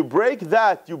 that if you break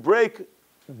that, you break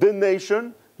the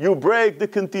nation, you break the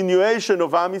continuation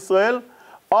of Am Yisrael,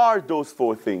 are those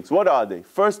four things. What are they?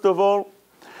 First of all,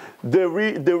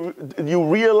 you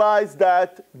realize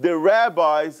that the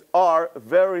rabbis are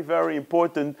very, very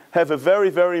important, have a very,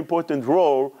 very important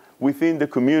role within the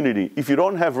community. If you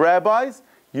don't have rabbis,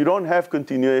 you don't have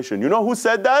continuation. You know who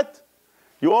said that?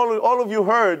 All of you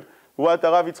heard what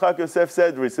Rav Yitzchak Yosef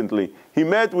said recently. He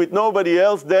met with nobody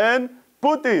else than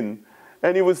Putin.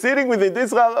 And he was sitting with him.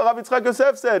 This Rav Yitzchak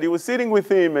Yosef said. He was sitting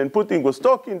with him, and Putin was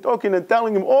talking and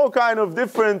telling him all kind of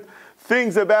different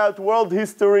things about world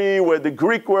history, where the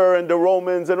Greek were and the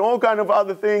Romans and all kind of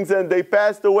other things, and they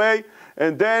passed away.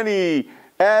 And then he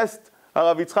asked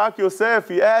Rav Yitzchak Yosef,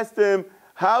 he asked him,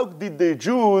 how did the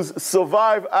Jews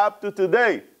survive up to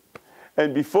today?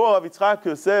 And before Rav Yitzchak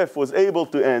Yosef was able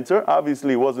to answer,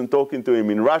 obviously he wasn't talking to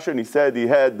him in Russian, he said he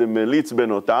had the Melitz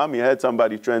Benotam, he had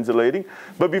somebody translating.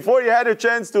 But before he had a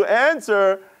chance to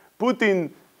answer, Putin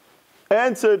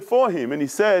answered for him, and he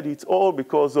said, it's all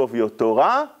because of your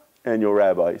Torah and your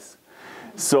rabbis.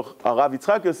 So Rav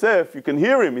Yitzchak Yosef, you can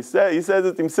hear him. He says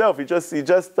it himself. He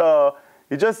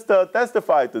just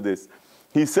testified to this.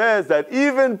 He says that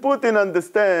even Putin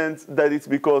understands that it's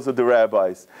because of the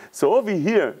rabbis. So over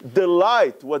here, the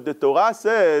light, what the Torah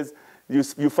says,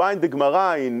 you find the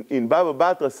Gemara in Baba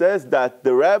Batra says that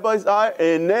the rabbis are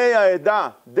Enei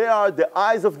Ha'edah. They are the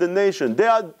eyes of the nation. They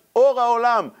are Or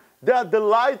HaOlam. They are the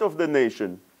light of the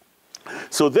nation.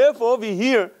 So therefore over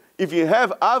here, if you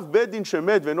have Av Bedin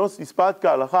Shemet Venos Nispat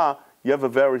Ka'alacha, you have a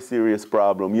very serious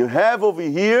problem. You have over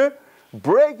here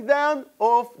breakdown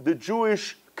of the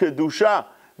Jewish Kedusha.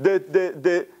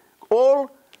 The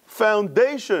all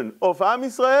foundation of Am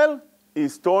Yisrael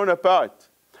is torn apart.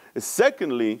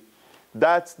 Secondly,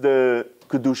 that's the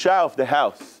Kedusha of the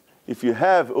house. If you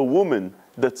have a woman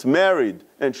that's married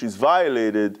and she's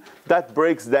violated, that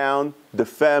breaks down the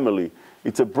family.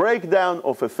 It's a breakdown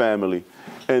of a family.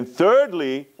 And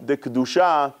thirdly, the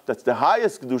Kedusha, that's the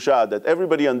highest Kedusha, that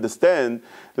everybody understands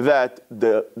that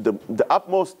the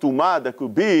utmost Tumah that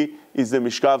could be is the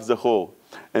Mishkav Zachor.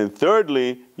 And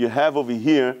thirdly, you have over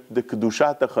here the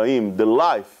Kedushat HaChaim, the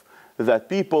life that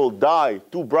people die,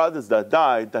 two brothers that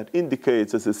died, that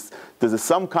indicates there's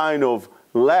some kind of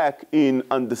lack in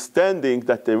understanding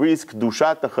that there is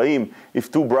Kedushat HaChaim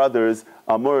if two brothers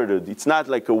are murdered. It's not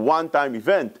like a one-time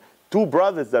event. Two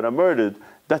brothers that are murdered,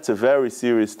 that's a very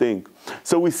serious thing.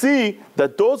 So we see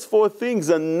that those four things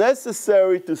are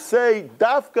necessary to say,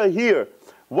 Dafka here,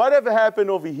 Whatever happened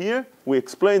over here, we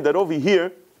explained that over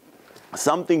here,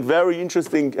 something very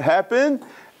interesting happened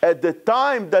at the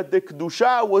time that the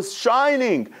Kedusha was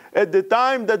shining, at the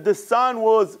time that the sun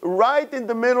was right in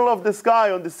the middle of the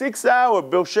sky, on the 6th hour,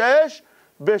 Beshesh,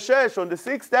 on the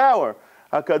 6th hour,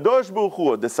 HaKadosh Baruch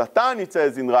Hu, the Satan, it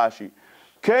says in Rashi,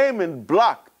 came and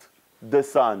blocked the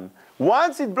sun.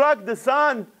 Once it blocked the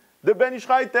sun, the Ben Ish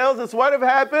Chai tells us what have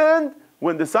happened.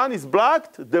 When the sun is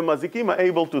blocked, the Mazikim are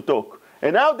able to talk.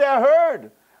 And now they are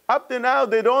heard. Up to now,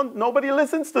 nobody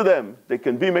listens to them. They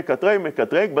can be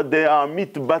mekatreg, but they are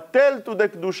mitbatel to the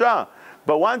Kedusha.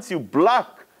 But once you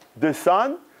block the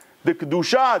sun, the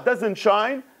Kedusha doesn't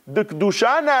shine. The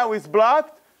Kedusha now is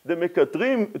blocked. The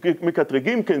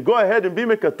mekatregim can go ahead and be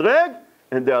mekatreg,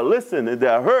 and they are listened, and they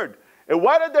are heard. And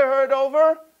what are they heard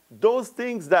over? Those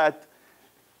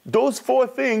four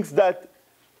things that,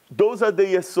 those are the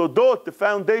yesodot, the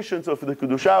foundations of the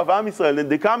Kedusha of Am Yisrael. And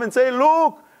they come and say,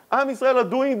 look, Am Yisrael are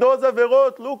doing those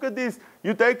averot. Look at this.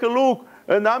 You take a look.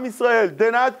 And Am Yisrael,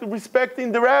 they're not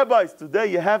respecting the rabbis. Today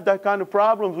you have that kind of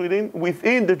problems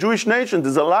within the Jewish nation.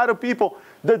 There's a lot of people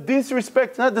that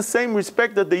disrespect, not the same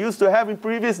respect that they used to have in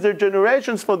previous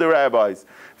generations for the rabbis,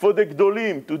 for the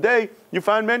Gdolim. Today you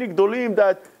find many Gdolim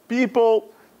that people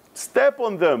step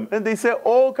on them, and they say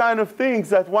all kind of things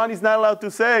that one is not allowed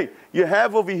to say. You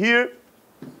have over here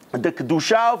the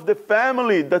Kedusha of the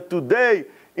family, that today,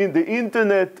 in the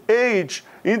internet age,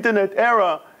 internet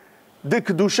era, the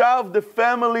Kedusha of the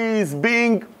family is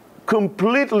being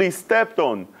completely stepped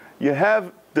on. You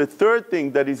have the third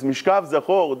thing, that is Mishkav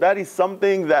Zachor. That is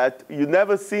something that you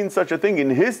never seen such a thing in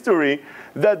history,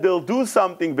 that they'll do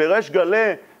something, Beresh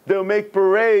Galeh, they'll make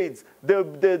parades, they'll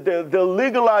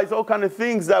legalize all kind of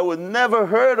things that were never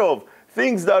heard of,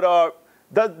 things that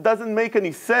doesn't make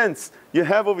any sense. You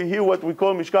have over here what we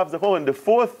call Mishkav Zachor. And the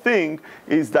fourth thing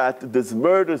is that there's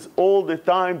murders all the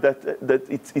time, that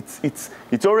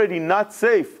it's already not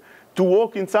safe to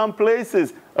walk in some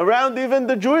places, around even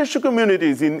the Jewish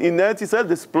communities. In Eretz Yisrael,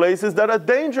 there's places that are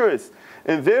dangerous.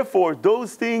 And therefore,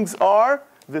 those things are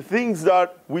the things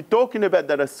that we're talking about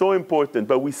that are so important.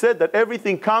 But we said that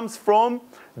everything comes from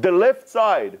the left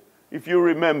side, if you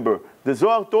remember. The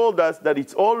Zohar told us that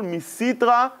it's all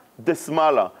misitra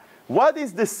desmala. What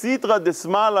is the sitra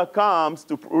desmala comes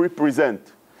to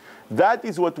represent? That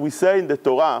is what we say in the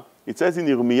Torah. It says in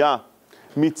Yirmiyah,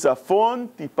 mitzafon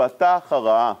tipatach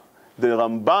Horaa. The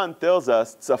Ramban tells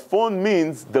us tzafon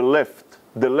means the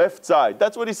left side.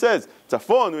 That's what he says.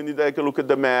 Tzafon, when you take a look at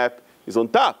the map, is on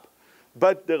top.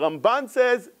 But the Ramban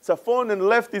says tzafon and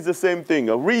left is the same thing.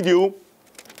 I'll read you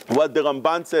what the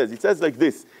Ramban says. It says like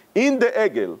this. In the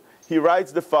Egel, he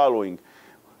writes the following.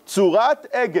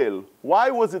 Tzurat Egel. Why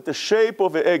was it the shape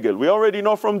of an Egel? We already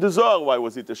know from the Zohar why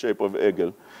was it the shape of an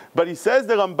Egel. But he says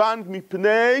the Ramban,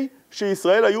 Mipnei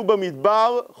sheYisrael ayu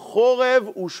bamidbar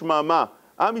chorev ushmama.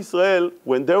 Am Yisrael,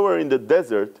 when they were in the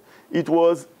desert, it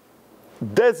was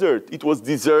desert. It was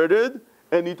deserted,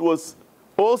 and it was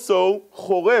also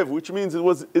chorev, which means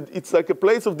it's like a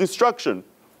place of destruction.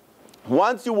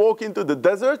 Once you walk into the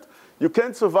desert, you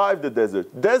can't survive the desert.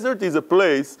 Desert is a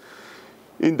place,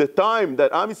 in the time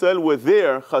that Am Yisrael were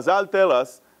there, Chazal tell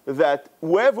us that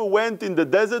whoever went in the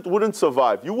desert wouldn't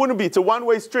survive. You wouldn't be. It's a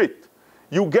one-way street.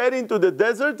 You get into the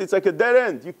desert, it's like a dead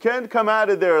end. You can't come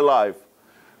out of there alive.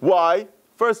 Why?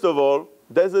 First of all,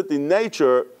 desert in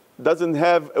nature doesn't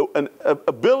have an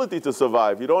ability to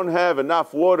survive. You don't have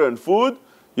enough water and food,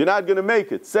 you're not going to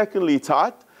make it. Secondly, it's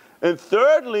hot. And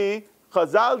thirdly,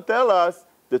 Chazal tell us,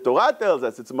 the Torah tells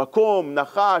us, it's makom,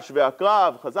 nachash,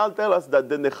 ve'akrav. Chazal tell us that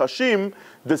the nechashim,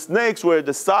 the snakes, were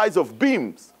the size of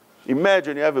beams.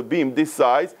 Imagine you have a beam this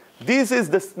size. This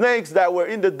is the snakes that were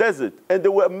in the desert. And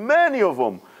there were many of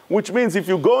them. Which means if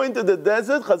you go into the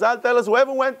desert, Chazal tell us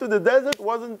whoever went to the desert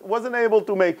wasn't able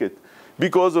to make it.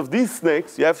 Because of these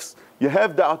snakes, you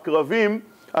have the akrabim.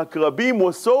 Akrabim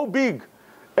was so big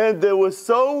and they were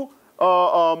so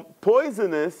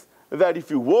poisonous that if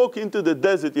you walk into the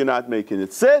desert, you're not making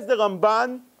it. Says the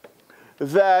Ramban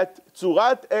that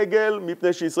Tzurat Egel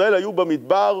mipnei sheYisrael ayu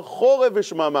bamidbar chorev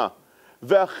v'shmama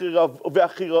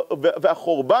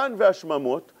ve'achorban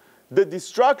ve'ashmamot, the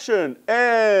destruction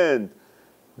and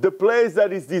the place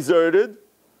that is deserted,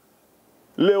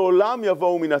 leolam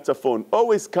yavou min hatzafon,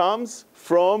 always comes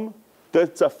from the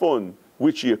tzafon,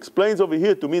 which he explains over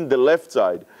here to mean the left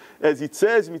side. As it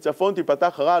says, mitzafon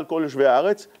tipatach hara al kol yoshvei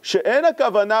haaretz, she'en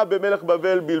hakavana b'melech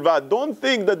Bavel bilvad. Don't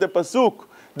think that the pasuk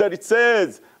that it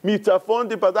says mitzafon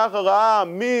tipatach hara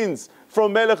means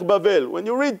from Melech Bavel. When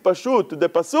you read Pashut, the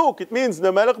pasuk, it means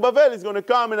the Melech Bavel is going to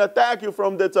come and attack you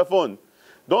from the tzafon.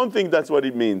 Don't think that's what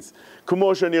it means.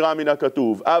 כמו שנראה מן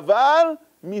הכתוב. אבל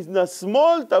מן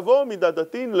השמאל תבוא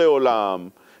מידתין לעולם.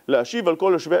 להשיב על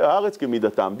כל יושבי הארץ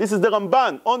כמידתם. This is the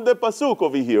Ramban on the pasuk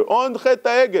over here, on חטא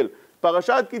העגל,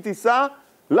 פרשת כי תישא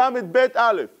ל"ב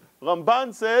א'.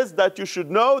 Ramban says that you should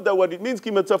know that what it means,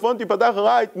 כי מצפון תיפתח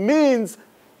הרעה, it means,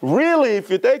 really, if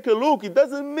you take a look, it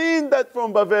doesn't mean that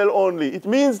from Bavel only. It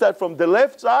means that from the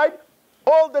left side,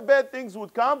 all the bad things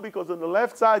would come, because on the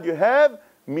left side you have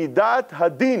Midat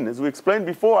Hadin, as we explained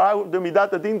before, how the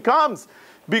Midat Hadin comes.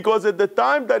 Because at the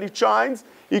time that it shines,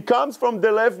 it comes from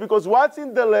the left, because what's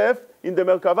in the left? In the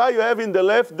Merkava you have in the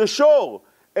left the shore.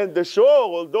 And the shore,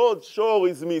 although shore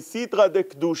is misitra de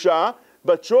kedusha,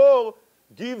 but shore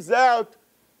gives out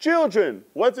children.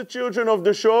 What's the children of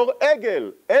the shore?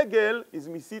 Egel. Egel is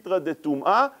misitra de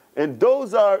tum'ah, and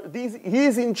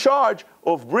he's in charge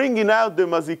of bringing out the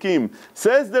mazikim.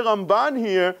 Says the Ramban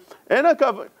here,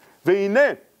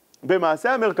 והנה,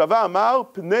 במעשה המרכבה אמר,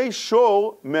 פני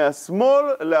שור מהשמאל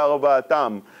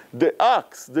לארבעתם. The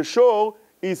axe, the shore,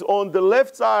 is on the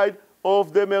left side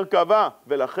of the מרכבה.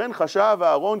 ולכן חשב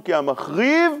אהרון כי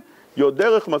המחריב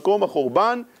יודרך מקום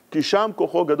החורבן, כי שם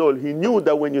כוחו גדול. He knew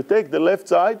that when you take the left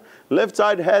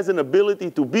side has an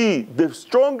ability to be the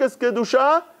strongest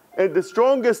קדושה and the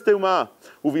strongest טומאה.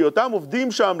 ובהיותם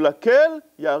עובדים שם לקל,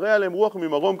 יערה עליהם רוח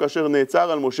ממרום כאשר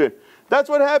נעצר על משה. That's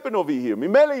what happened over here.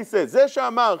 ממילא he says, זה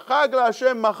שאמר, חג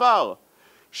להשם מחר,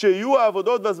 שיהיו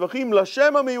העבודות והזבחים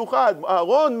לשם המיוחד.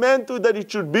 Aaron meant to that it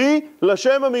should be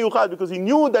לשם המיוחד, because he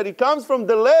knew that it comes from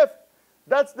the left.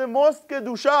 That's the most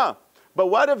kedusha. But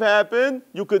what have happened?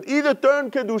 You could either turn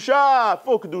kedusha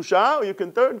for kedusha, or you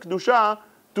can turn kedusha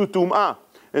to tum'ah.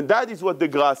 And that is what the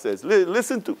Gra says.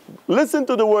 Listen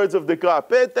to the words of the Gra.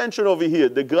 Pay attention over here.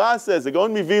 The Gra says, the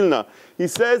Gaon Mivilna, he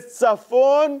says,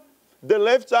 tzafon, the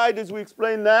left side, as we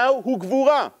explained now, hu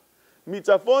gvura.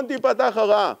 Mitzafon tipatach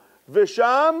hara.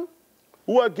 Vesham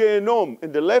hu hagehenom.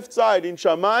 And the left side, in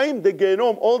Shamayim, the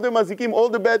gehenom, all the mazikim, all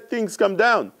the bad things come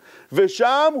down.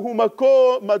 Vesham hu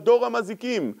mador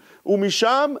hamazikim.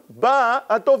 Umisham ba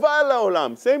atova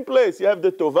laolam. Same place. You have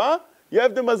the tova, you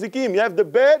have the mazikim, you have the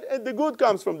bad, and the good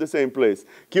comes from the same place.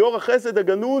 Ki or hachesed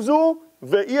הגנוז הוא,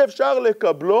 ואי אפשר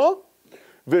לקבלו,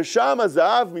 ושם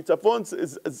הזהב, מצפון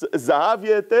זהב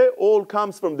יתה, all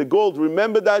comes from the gold.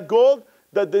 Remember that gold?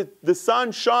 That the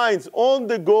sun shines on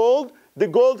the gold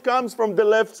comes from the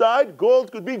left side.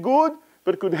 Gold could be good,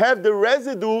 but could have the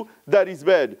residue that is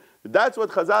bad. That's what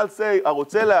Chazal say,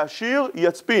 הרוצה להעשיר,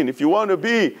 יצפין. If you want to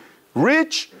be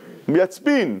rich,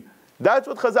 יצפין. That's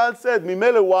what Chazal said.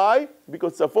 Mimele, why?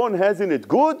 Because Tzafon has in it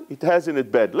good, it has in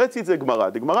it bad. Let's see the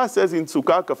Gemara. The Gemara says in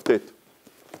Sukkah Kaftet.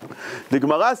 The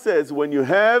Gemara says when you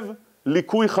have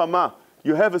likui chama,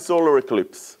 you have a solar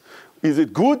eclipse. Is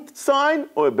it good sign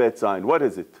or a bad sign? What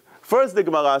is it? First, the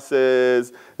Gemara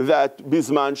says that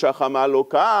bizman shachama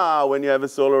loka, when you have a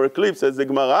solar eclipse, says the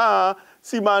Gemara,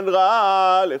 siman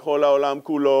ra lechol haolam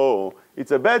kulo.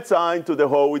 It's a bad sign to the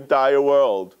whole entire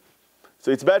world.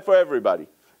 So it's bad for everybody.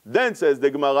 Then says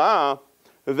the Gemara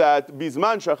that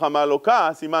bizman shachama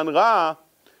loka, siman ra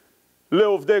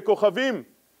leovdei kochavim.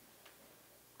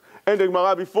 And the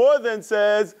Gemara before then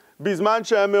says, Bizman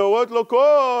she'ameorot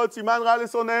lokot, siman ra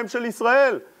lesoneihem shel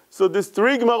Israel. So there's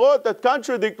three Gemarot that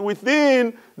contradict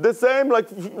within the same, like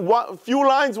few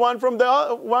lines, one from the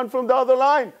other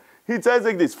line. He says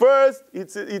like this. First,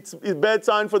 it's a bad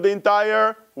sign for the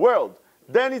entire world.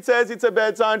 Then it says it's a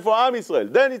bad sign for Am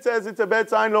Yisrael. Then it says it's a bad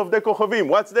sign of the Kochavim.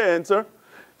 What's the answer?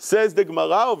 Says the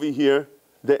Gemara over here,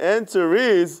 the answer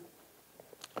is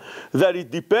that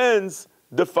it depends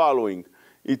the following.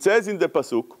 It says in the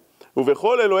pasuk,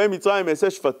 ובכל אלוהי מצרים אעשה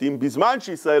שפטים, בזמן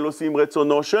שישראל עושים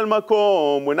רצונו של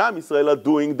מקום, when עם ישראל are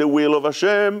doing the will of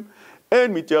Hashem,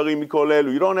 אין מתיירים מכל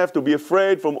אלו. You don't have to be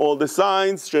afraid from all the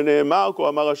signs, שנאמר, כה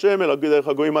אמר השם, אלא דרך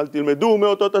הגויים אל תלמדו,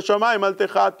 מאותות השמיים אל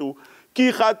תחתו,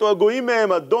 כי חתו הגויים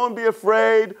מהם. Don't be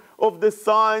afraid of the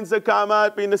signs that come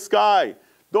up in the sky.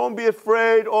 Don't be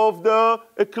afraid of the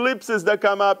eclipses that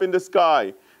come up in the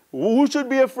sky. Who should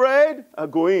be afraid?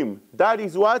 הגויים. That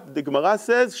is what the Gemara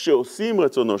says, שעושים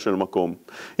רצונו של מקום.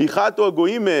 יחתו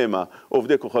הגויים מהמה.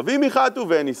 עובדי כוכבים יחתו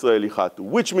ואין ישראל יחתו.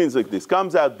 Which means like this.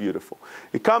 Comes out beautiful.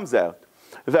 It comes out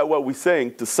that what we're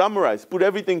saying, to summarize, put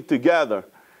everything together,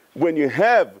 when you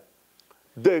have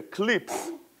the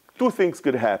eclipse, two things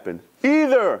could happen.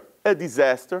 Either a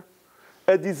disaster.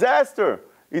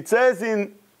 It says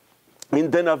in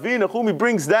the Navi, Nahum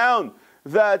brings down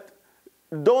that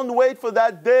don't wait for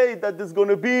that day that there's going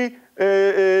to be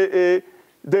the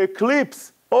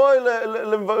eclipse. Oy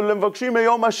למבקשים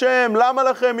מיום השם, למה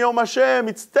לכם יום השם?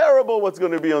 It's terrible what's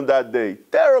going to be on that day.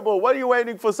 Terrible. What are you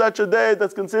waiting for such a day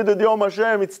that's considered Yom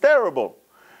Hashem? It's terrible.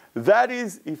 That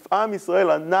is, if Am Yisrael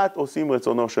are not osim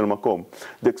retzono shel makom.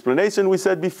 The explanation we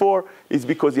said before is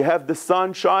because you have the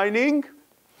sun shining,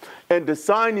 and the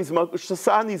sun is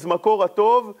makor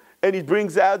atov, and it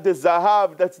brings out the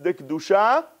zahav, that's the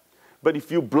kedusha. But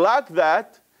if you block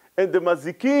that, and the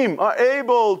mazikim are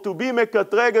able to be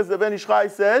mekatreg, as the Ben Ish Chai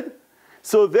said,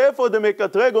 so therefore the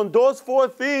mekatreg on those four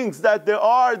things that there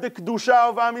are the kedusha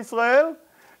of Am Yisrael,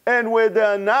 and where they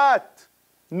are not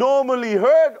normally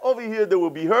heard, over here they will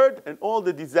be heard, and all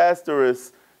the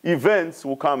disastrous events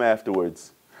will come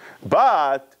afterwards.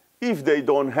 But if they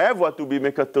don't have what to be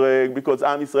mekatreg, because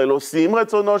Am Yisrael osim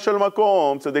retzono shel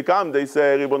makom, so they come, they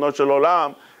say, Ribono shel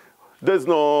olam, there's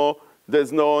no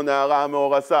na'ara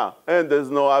me'orasa, and there's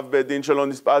no av bedin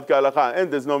shelo nispat ka'alacha, and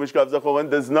there's no mishkav zachor,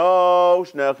 and there's no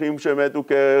shnei achim shemetu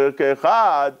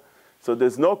ke'echad, so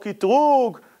there's no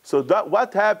kitrug. So that,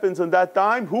 what happens in that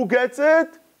time? Who gets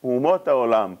it? Umot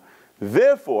ha'olam.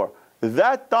 Therefore,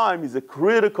 that time is a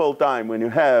critical time when you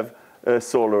have a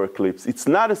solar eclipse. It's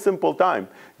not a simple time,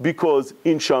 because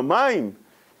in Shamayim,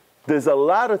 there's a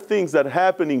lot of things that are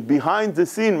happening behind the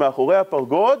scene, ma'achorei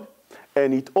ha'pargod,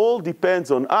 and it all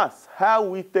depends on us, how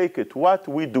we take it, what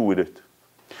we do with it.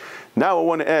 Now I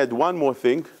want to add one more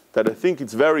thing that I think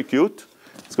it's very cute.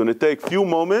 It's going to take a few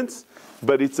moments,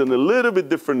 but it's on a little bit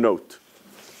different note.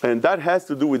 And that has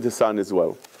to do with the sun as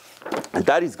well. And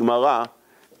that is Gemara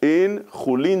in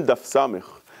Chulin Daf Samech.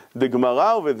 The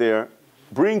Gemara over there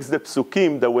brings the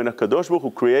psukim that when HaKadosh Baruch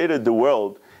Hu created the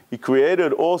world, He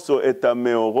created also et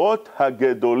ha-meorot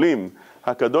ha-gedolim.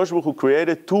 HaKadosh Baruch Hu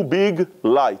created two big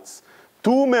lights.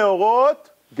 Two meorot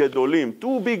gedolim,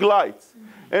 two big lights.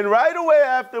 And right away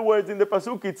afterwards in the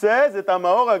pasuk it says, et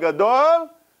ha-maor ha-gadol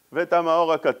ve'et ha-maor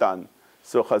ha-katan.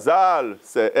 So Chazal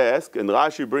ask, and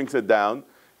Rashi brings it down,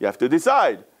 you have to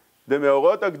decide. The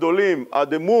meorot ha-gdolim are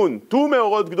the moon, two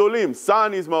meorot gdolim.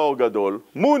 Sun is maor gadol,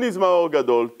 moon is maor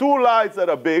gadol, two lights that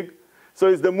are big. So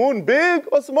is the moon big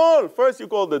or small? First you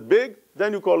call it big,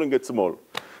 then you're calling it small.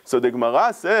 So the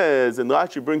Gemara says, and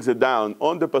Rashi brings it down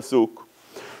on the pasuk,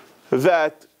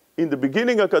 that in the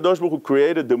beginning HaKadosh Baruch Hu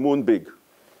created the moon big.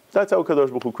 That's how HaKadosh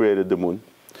Baruch Hu created the moon.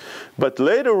 But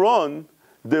later on,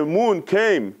 the moon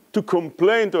came to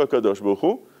complain to HaKadosh Baruch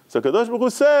Hu. So HaKadosh Baruch Hu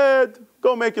said,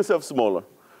 go make yourself smaller.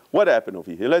 What happened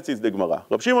over here? Let's see the Gemara.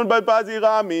 Rabbi Shimon ben Pazi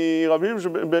Rami,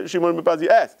 Rabbi Shimon ben Pazi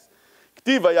asks,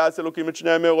 K'tiv vayas Elokim et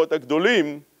shnei meorot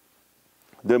hagdolim.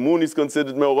 The moon is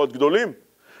considered meorot gdolim.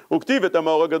 Uktiv et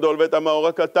ha-maor hagadol ve'et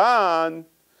ha-maor hakatan.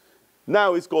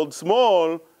 Now it's called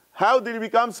small. How did he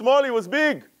become small? He was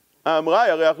big. Arzei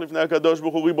yareach lifnei HaKadosh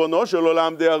Baruch Hu ribono shel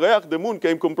olam de'areach. The moon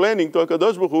came complaining to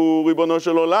HaKadosh Baruch Hu ribono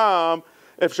shel olam.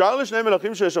 Efshar l'shnei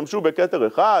melachim sheyashamshu beketer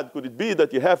echad. Could it be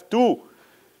that you have two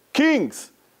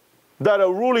kings that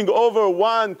are ruling over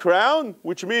one crown?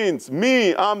 Which means,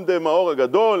 me, I'm the Maor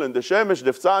HaGadol, and the Shemesh,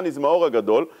 the Sun is Maor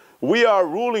HaGadol. We are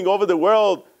ruling over the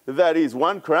world that is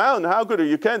one crown. How could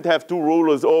you can't have two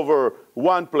rulers over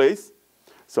one place?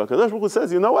 So HaKadosh Baruch Hu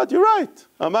says, you know what, you're right.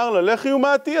 Amar la lechi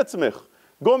u'ma'ati atzmech.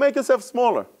 Go make yourself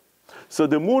smaller. So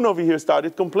the moon over here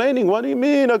started complaining. What do you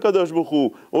mean, HaKadosh Baruch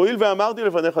Hu? Oil ve'amarti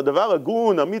lefanecha davar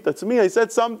hagun amit atzmi. I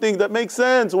said something that makes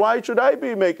sense. Why should I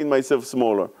be making myself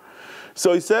smaller?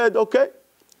 So he said, okay,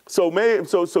 so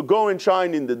go and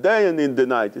shine in the day and in the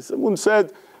night. The moon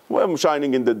said, well, I'm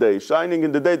shining in the day. Shining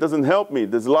in the day doesn't help me.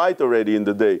 There's light already in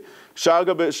the day.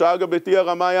 Shaga betia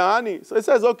ramaya ani. So he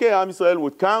says, okay, Am Yisrael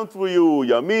would count for you,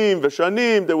 yamim,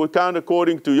 veshanim, they would count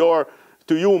according to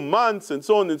you months and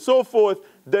so on and so forth.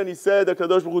 Then he said,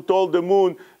 HaKadosh Baruch Hu told the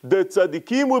moon, the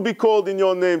tzaddikim will be called in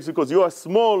your names because you are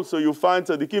small, so you find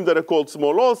tzaddikim that are called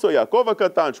small also. Yaakov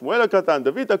HaKatan, Shmuel HaKatan,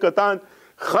 David HaKatan.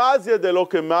 Chazia de lo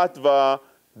kematva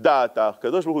da'atach.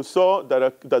 HaKadosh Baruch Hu saw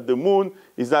that the moon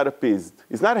is not appeased.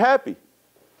 He's not happy.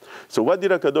 So what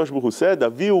did HaKadosh Baruch Hu say?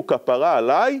 Aviu kapara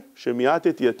alai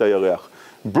shemiateti et hayareach.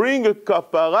 Bring a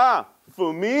kapara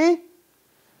for me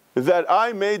that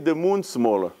I made the moon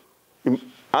smaller.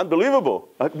 Unbelievable.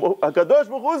 HaKadosh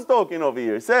Baruch Hu is talking over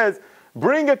here. He says,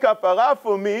 bring a kapara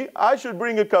for me. I should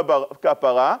bring a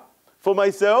kapara for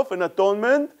myself, an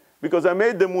atonement, because I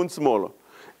made the moon smaller.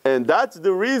 And that's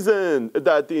the reason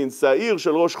that in Sa'ir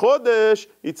shel Rosh Chodesh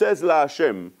it says La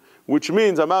Hashem, which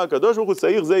means Amar HaKadosh Baruch Hu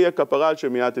Sa'ir ze yeh kapara al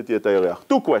shemiateti et hayareach.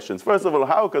 Two questions. First of all,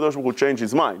 how HaKadosh Baruch Hu changed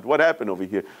his mind? What happened over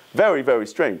here? Very, very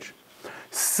strange.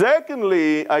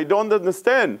 Secondly, I don't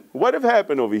understand. What have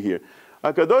happened over here?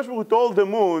 HaKadosh Baruch Hu told the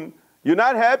moon, you're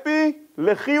not happy?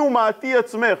 Lechi u'ma'ati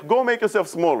atzmech. Go make yourself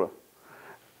smaller.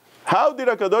 How did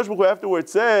HaKadosh Baruch Hu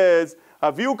afterwards says,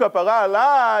 Aviu kapara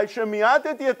alai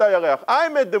shemiateti et hayareach. I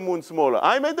made the moon smaller.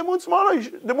 I made the moon smaller.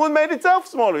 The moon made itself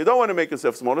smaller. You don't want to make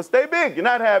yourself smaller. Stay big. You're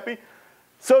not happy.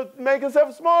 So make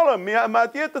yourself smaller.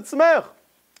 מעטי את עצמך.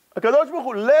 הקדוש ברוך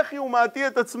הוא, לכי ומעטי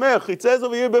את עצמך. It says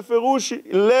over here בפירוש,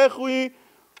 לכי,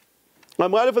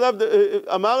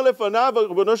 אמר לפניו,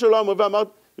 ריבונו של עולם, ואמר,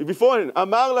 beforehand,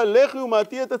 אמר לה, לכי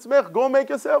ומעטי את עצמך, go make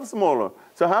yourself smaller.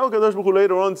 So how הקדוש ברוך הוא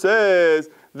later on says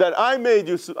that I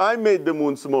made the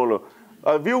moon smaller.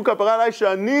 הביאו כפרה עליי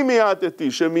שאני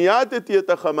מיעטתי, שמיעטתי את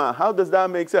החמה. How does that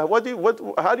make sense?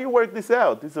 How do you work this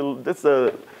out? It's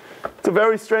a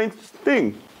very strange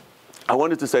thing. I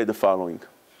wanted to say the following.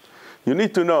 You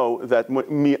need to know that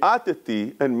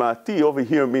mi'ateti and ma'ati over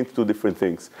here means two different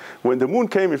things. When the moon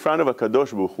came in front of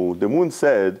HaKadosh Baruch Hu, the moon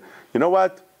said, you know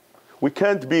what? We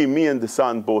can't be me and the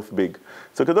sun both big.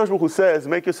 So HaKadosh Baruch Hu says,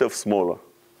 make yourself smaller.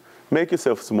 Make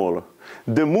yourself smaller.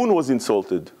 The moon was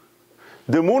insulted.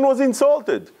 The moon was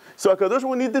insulted. So HaKadosh Baruch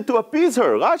Hu needed to appease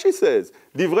her. Rashi says,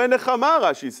 Divrei Nechama,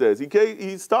 Rashi says.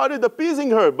 He started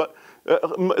appeasing her. But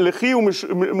Lechi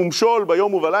umshol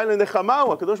bayom uvalayla nechama,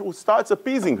 HaKadosh Baruch Hu starts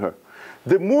appeasing her.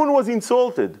 The moon was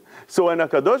insulted. So when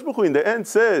HaKadosh Baruch Hu in the end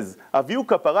says, Aviu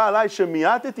kapara alai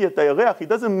shemiateti et hayarech, he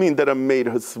doesn't mean that I made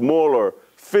her smaller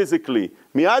physically.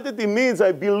 Miateti means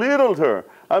I belittled her.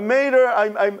 I made her,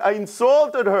 I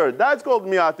insulted her. That's called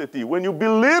miateti. When you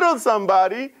belittle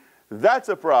somebody, that's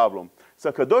a problem.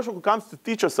 So HaKadosh Baruch Hu comes to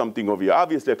teach us something over here.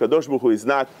 Obviously, HaKadosh Baruch Hu is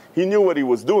not, he knew what he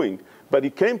was doing. But he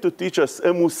came to teach us a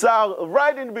musar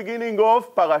right in the beginning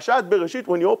of Parashat Bereshit.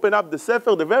 When you open up the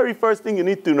Sefer, the very first thing you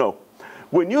need to know.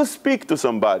 When you speak to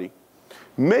somebody,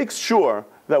 make sure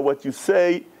that what you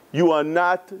say, you are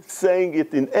not saying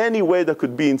it in any way that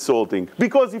could be insulting.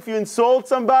 Because if you insult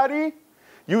somebody,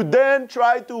 you then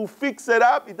try to fix it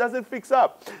up, it doesn't fix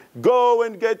up. Go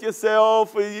and get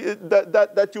yourself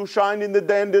that you shine in the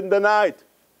day and in the night.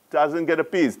 Doesn't get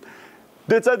appeased.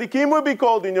 The tzaddikim will be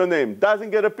called in your name. Doesn't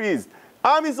get appeased.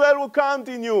 Am Yisrael will count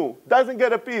in you. Doesn't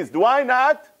get appeased. Why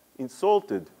not?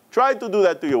 Insulted. Try to do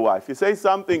that to your wife. You say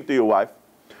something to your wife.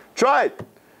 Try it.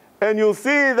 And you'll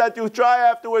see that you try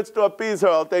afterwards to appease her.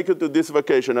 I'll take you to this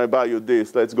vacation. I buy you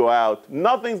this. Let's go out.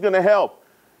 Nothing's going to help.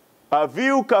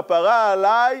 Aviu kapara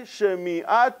alai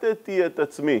shemi'ateti et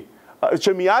atzmi.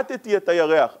 Shemi'ateti et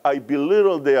hayarech. I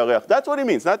belittled the yarech. That's what he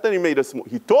means. Not that he made us small.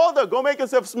 He told her, go make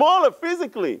yourself smaller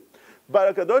physically.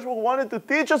 But HaKadosh Baruch Hu wanted to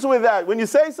teach us with that. When you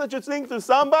say such a thing to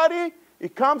somebody,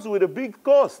 it comes with a big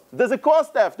cost. There's a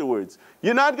cost afterwards.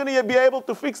 You're not going to be able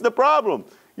to fix the problem.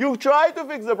 You try to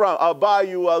fix the problem. I'll buy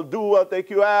you, I'll take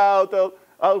you out,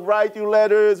 I'll write you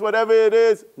letters, whatever it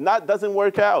is. That doesn't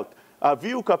work out.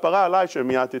 Aviu kapara alai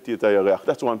shemi'ateti et hayarech.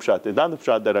 That's one pshat. Another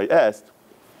pshat that I asked,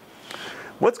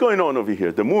 what's going on over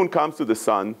here? The moon comes to the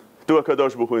sun, to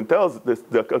HaKadosh Baruch Hu, and tells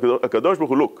HaKadosh Baruch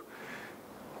Hu, look,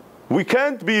 we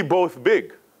can't be both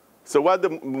big. So what the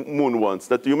moon wants?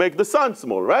 That you make the sun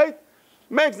small, right?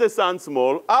 Makes the sun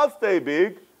small, I'll stay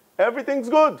big, everything's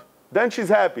good. Then she's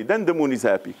happy, then the moon is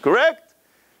happy, correct?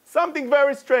 Something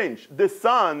very strange. The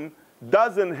sun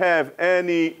doesn't have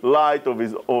any light of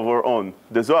her own.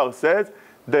 The Zohar says,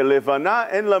 the levana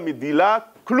en la midila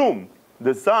klum.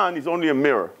 The sun is only a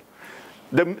mirror.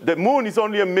 The moon is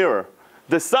only a mirror.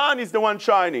 The sun is the one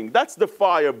shining. That's the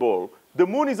fireball. The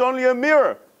moon is only a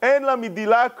mirror. En la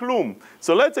midila klum.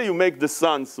 So let's say you make the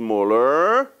sun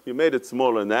smaller. You made it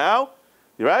smaller now.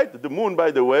 Right? The moon, by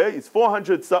the way, is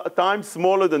 400 times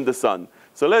smaller than the sun.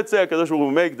 So let's say HaKadosh Baruch Hu will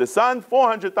make the sun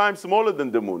 400 times smaller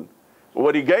than the moon.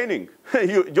 What are you gaining?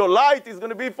 Your light is going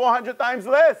to be 400 times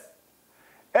less.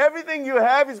 Everything you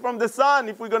have is from the sun.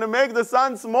 If we're going to make the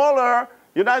sun smaller,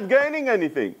 you're not gaining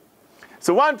anything.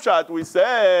 So one shot we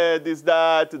said is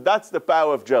that's the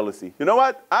power of jealousy. You know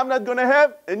what? I'm not going to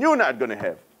have, and you're not going to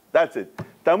have. That's it.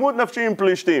 Tamut nafshim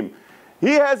plishtim.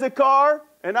 He has a car,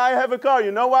 and I have a car.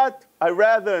 You know what? I'd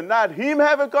rather not him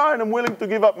have a car, and I'm willing to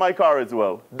give up my car as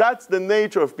well. That's the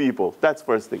nature of people. That's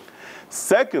first thing.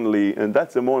 Secondly, and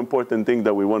that's the more important thing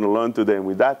that we want to learn today, and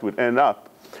with that we end up,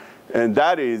 and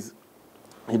that is,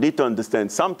 you need to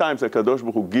understand, sometimes HaKadosh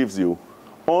Baruch Hu gives you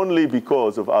only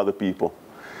because of other people.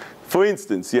 For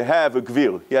instance, you have a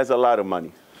gvir. He has a lot of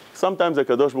money. Sometimes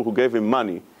HaKadosh Baruch Hu gave him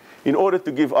money in order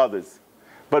to give others.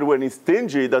 But when he's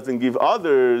stingy, he doesn't give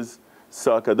others,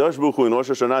 so HaKadosh Baruch Hu in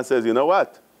Rosh Hashanah says, you know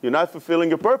what? You're not fulfilling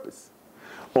your purpose.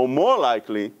 Or more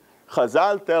likely,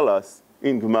 Chazal tell us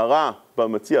in Gemara,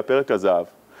 B'Matzia Perek Hazav,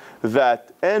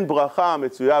 that en bracha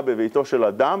metzuya beveito shel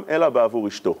adam ela ba'avur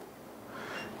ishto.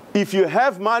 If you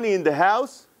have money in the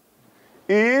house,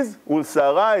 is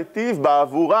ulsara etiv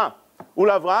ba'avura.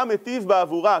 Ulavraham etiv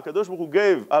ba'avura. Kadosh Baruch Hu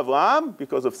gave Avraham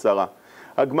because of Sarah.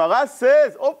 A Gemara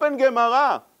says, open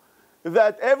Gemara,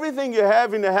 that everything you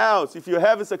have in the house, if you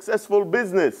have a successful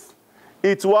business,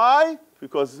 it's why?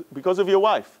 Because of your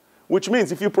wife. which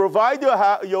means if you provide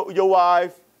your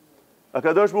wife,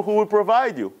 HaKadosh Baruch Hu will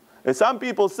provide you. And some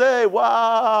people say,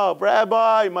 wow,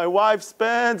 Rabbi, my wife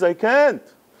spends, I can't.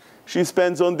 She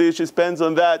spends on this, she spends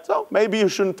on that. So maybe you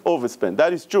shouldn't overspend.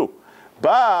 That is true.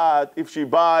 But if she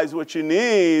buys what she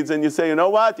needs and you say, you know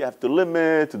what, you have to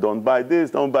limit, don't buy this,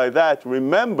 don't buy that,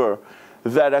 remember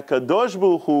that HaKadosh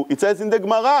Baruch Hu, it says in the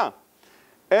Gemara,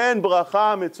 En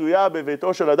bracha metzuya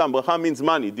beveito shel adam. Bracha means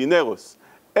money, dineros.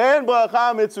 En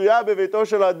bracha metzuya beveito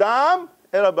shel adam,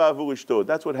 ela ba'avur ishto.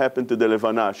 That's what happened to the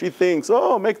Levana. She thinks,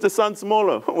 oh, make the sun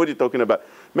smaller. What are you talking about?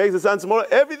 Make the sun smaller.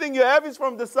 Everything you have is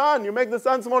from the sun. You make the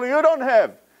sun smaller, you don't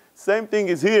have. Same thing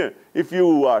is here. If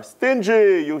you are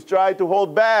stingy, you try to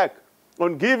hold back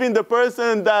on giving the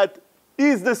person that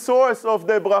is the source of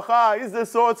the bracha, is the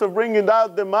source of bringing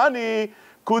out the money,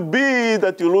 could be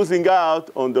that you're losing out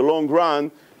on the long run,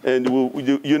 and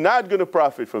you're not going to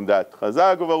profit from that.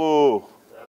 Chazak u'baruch.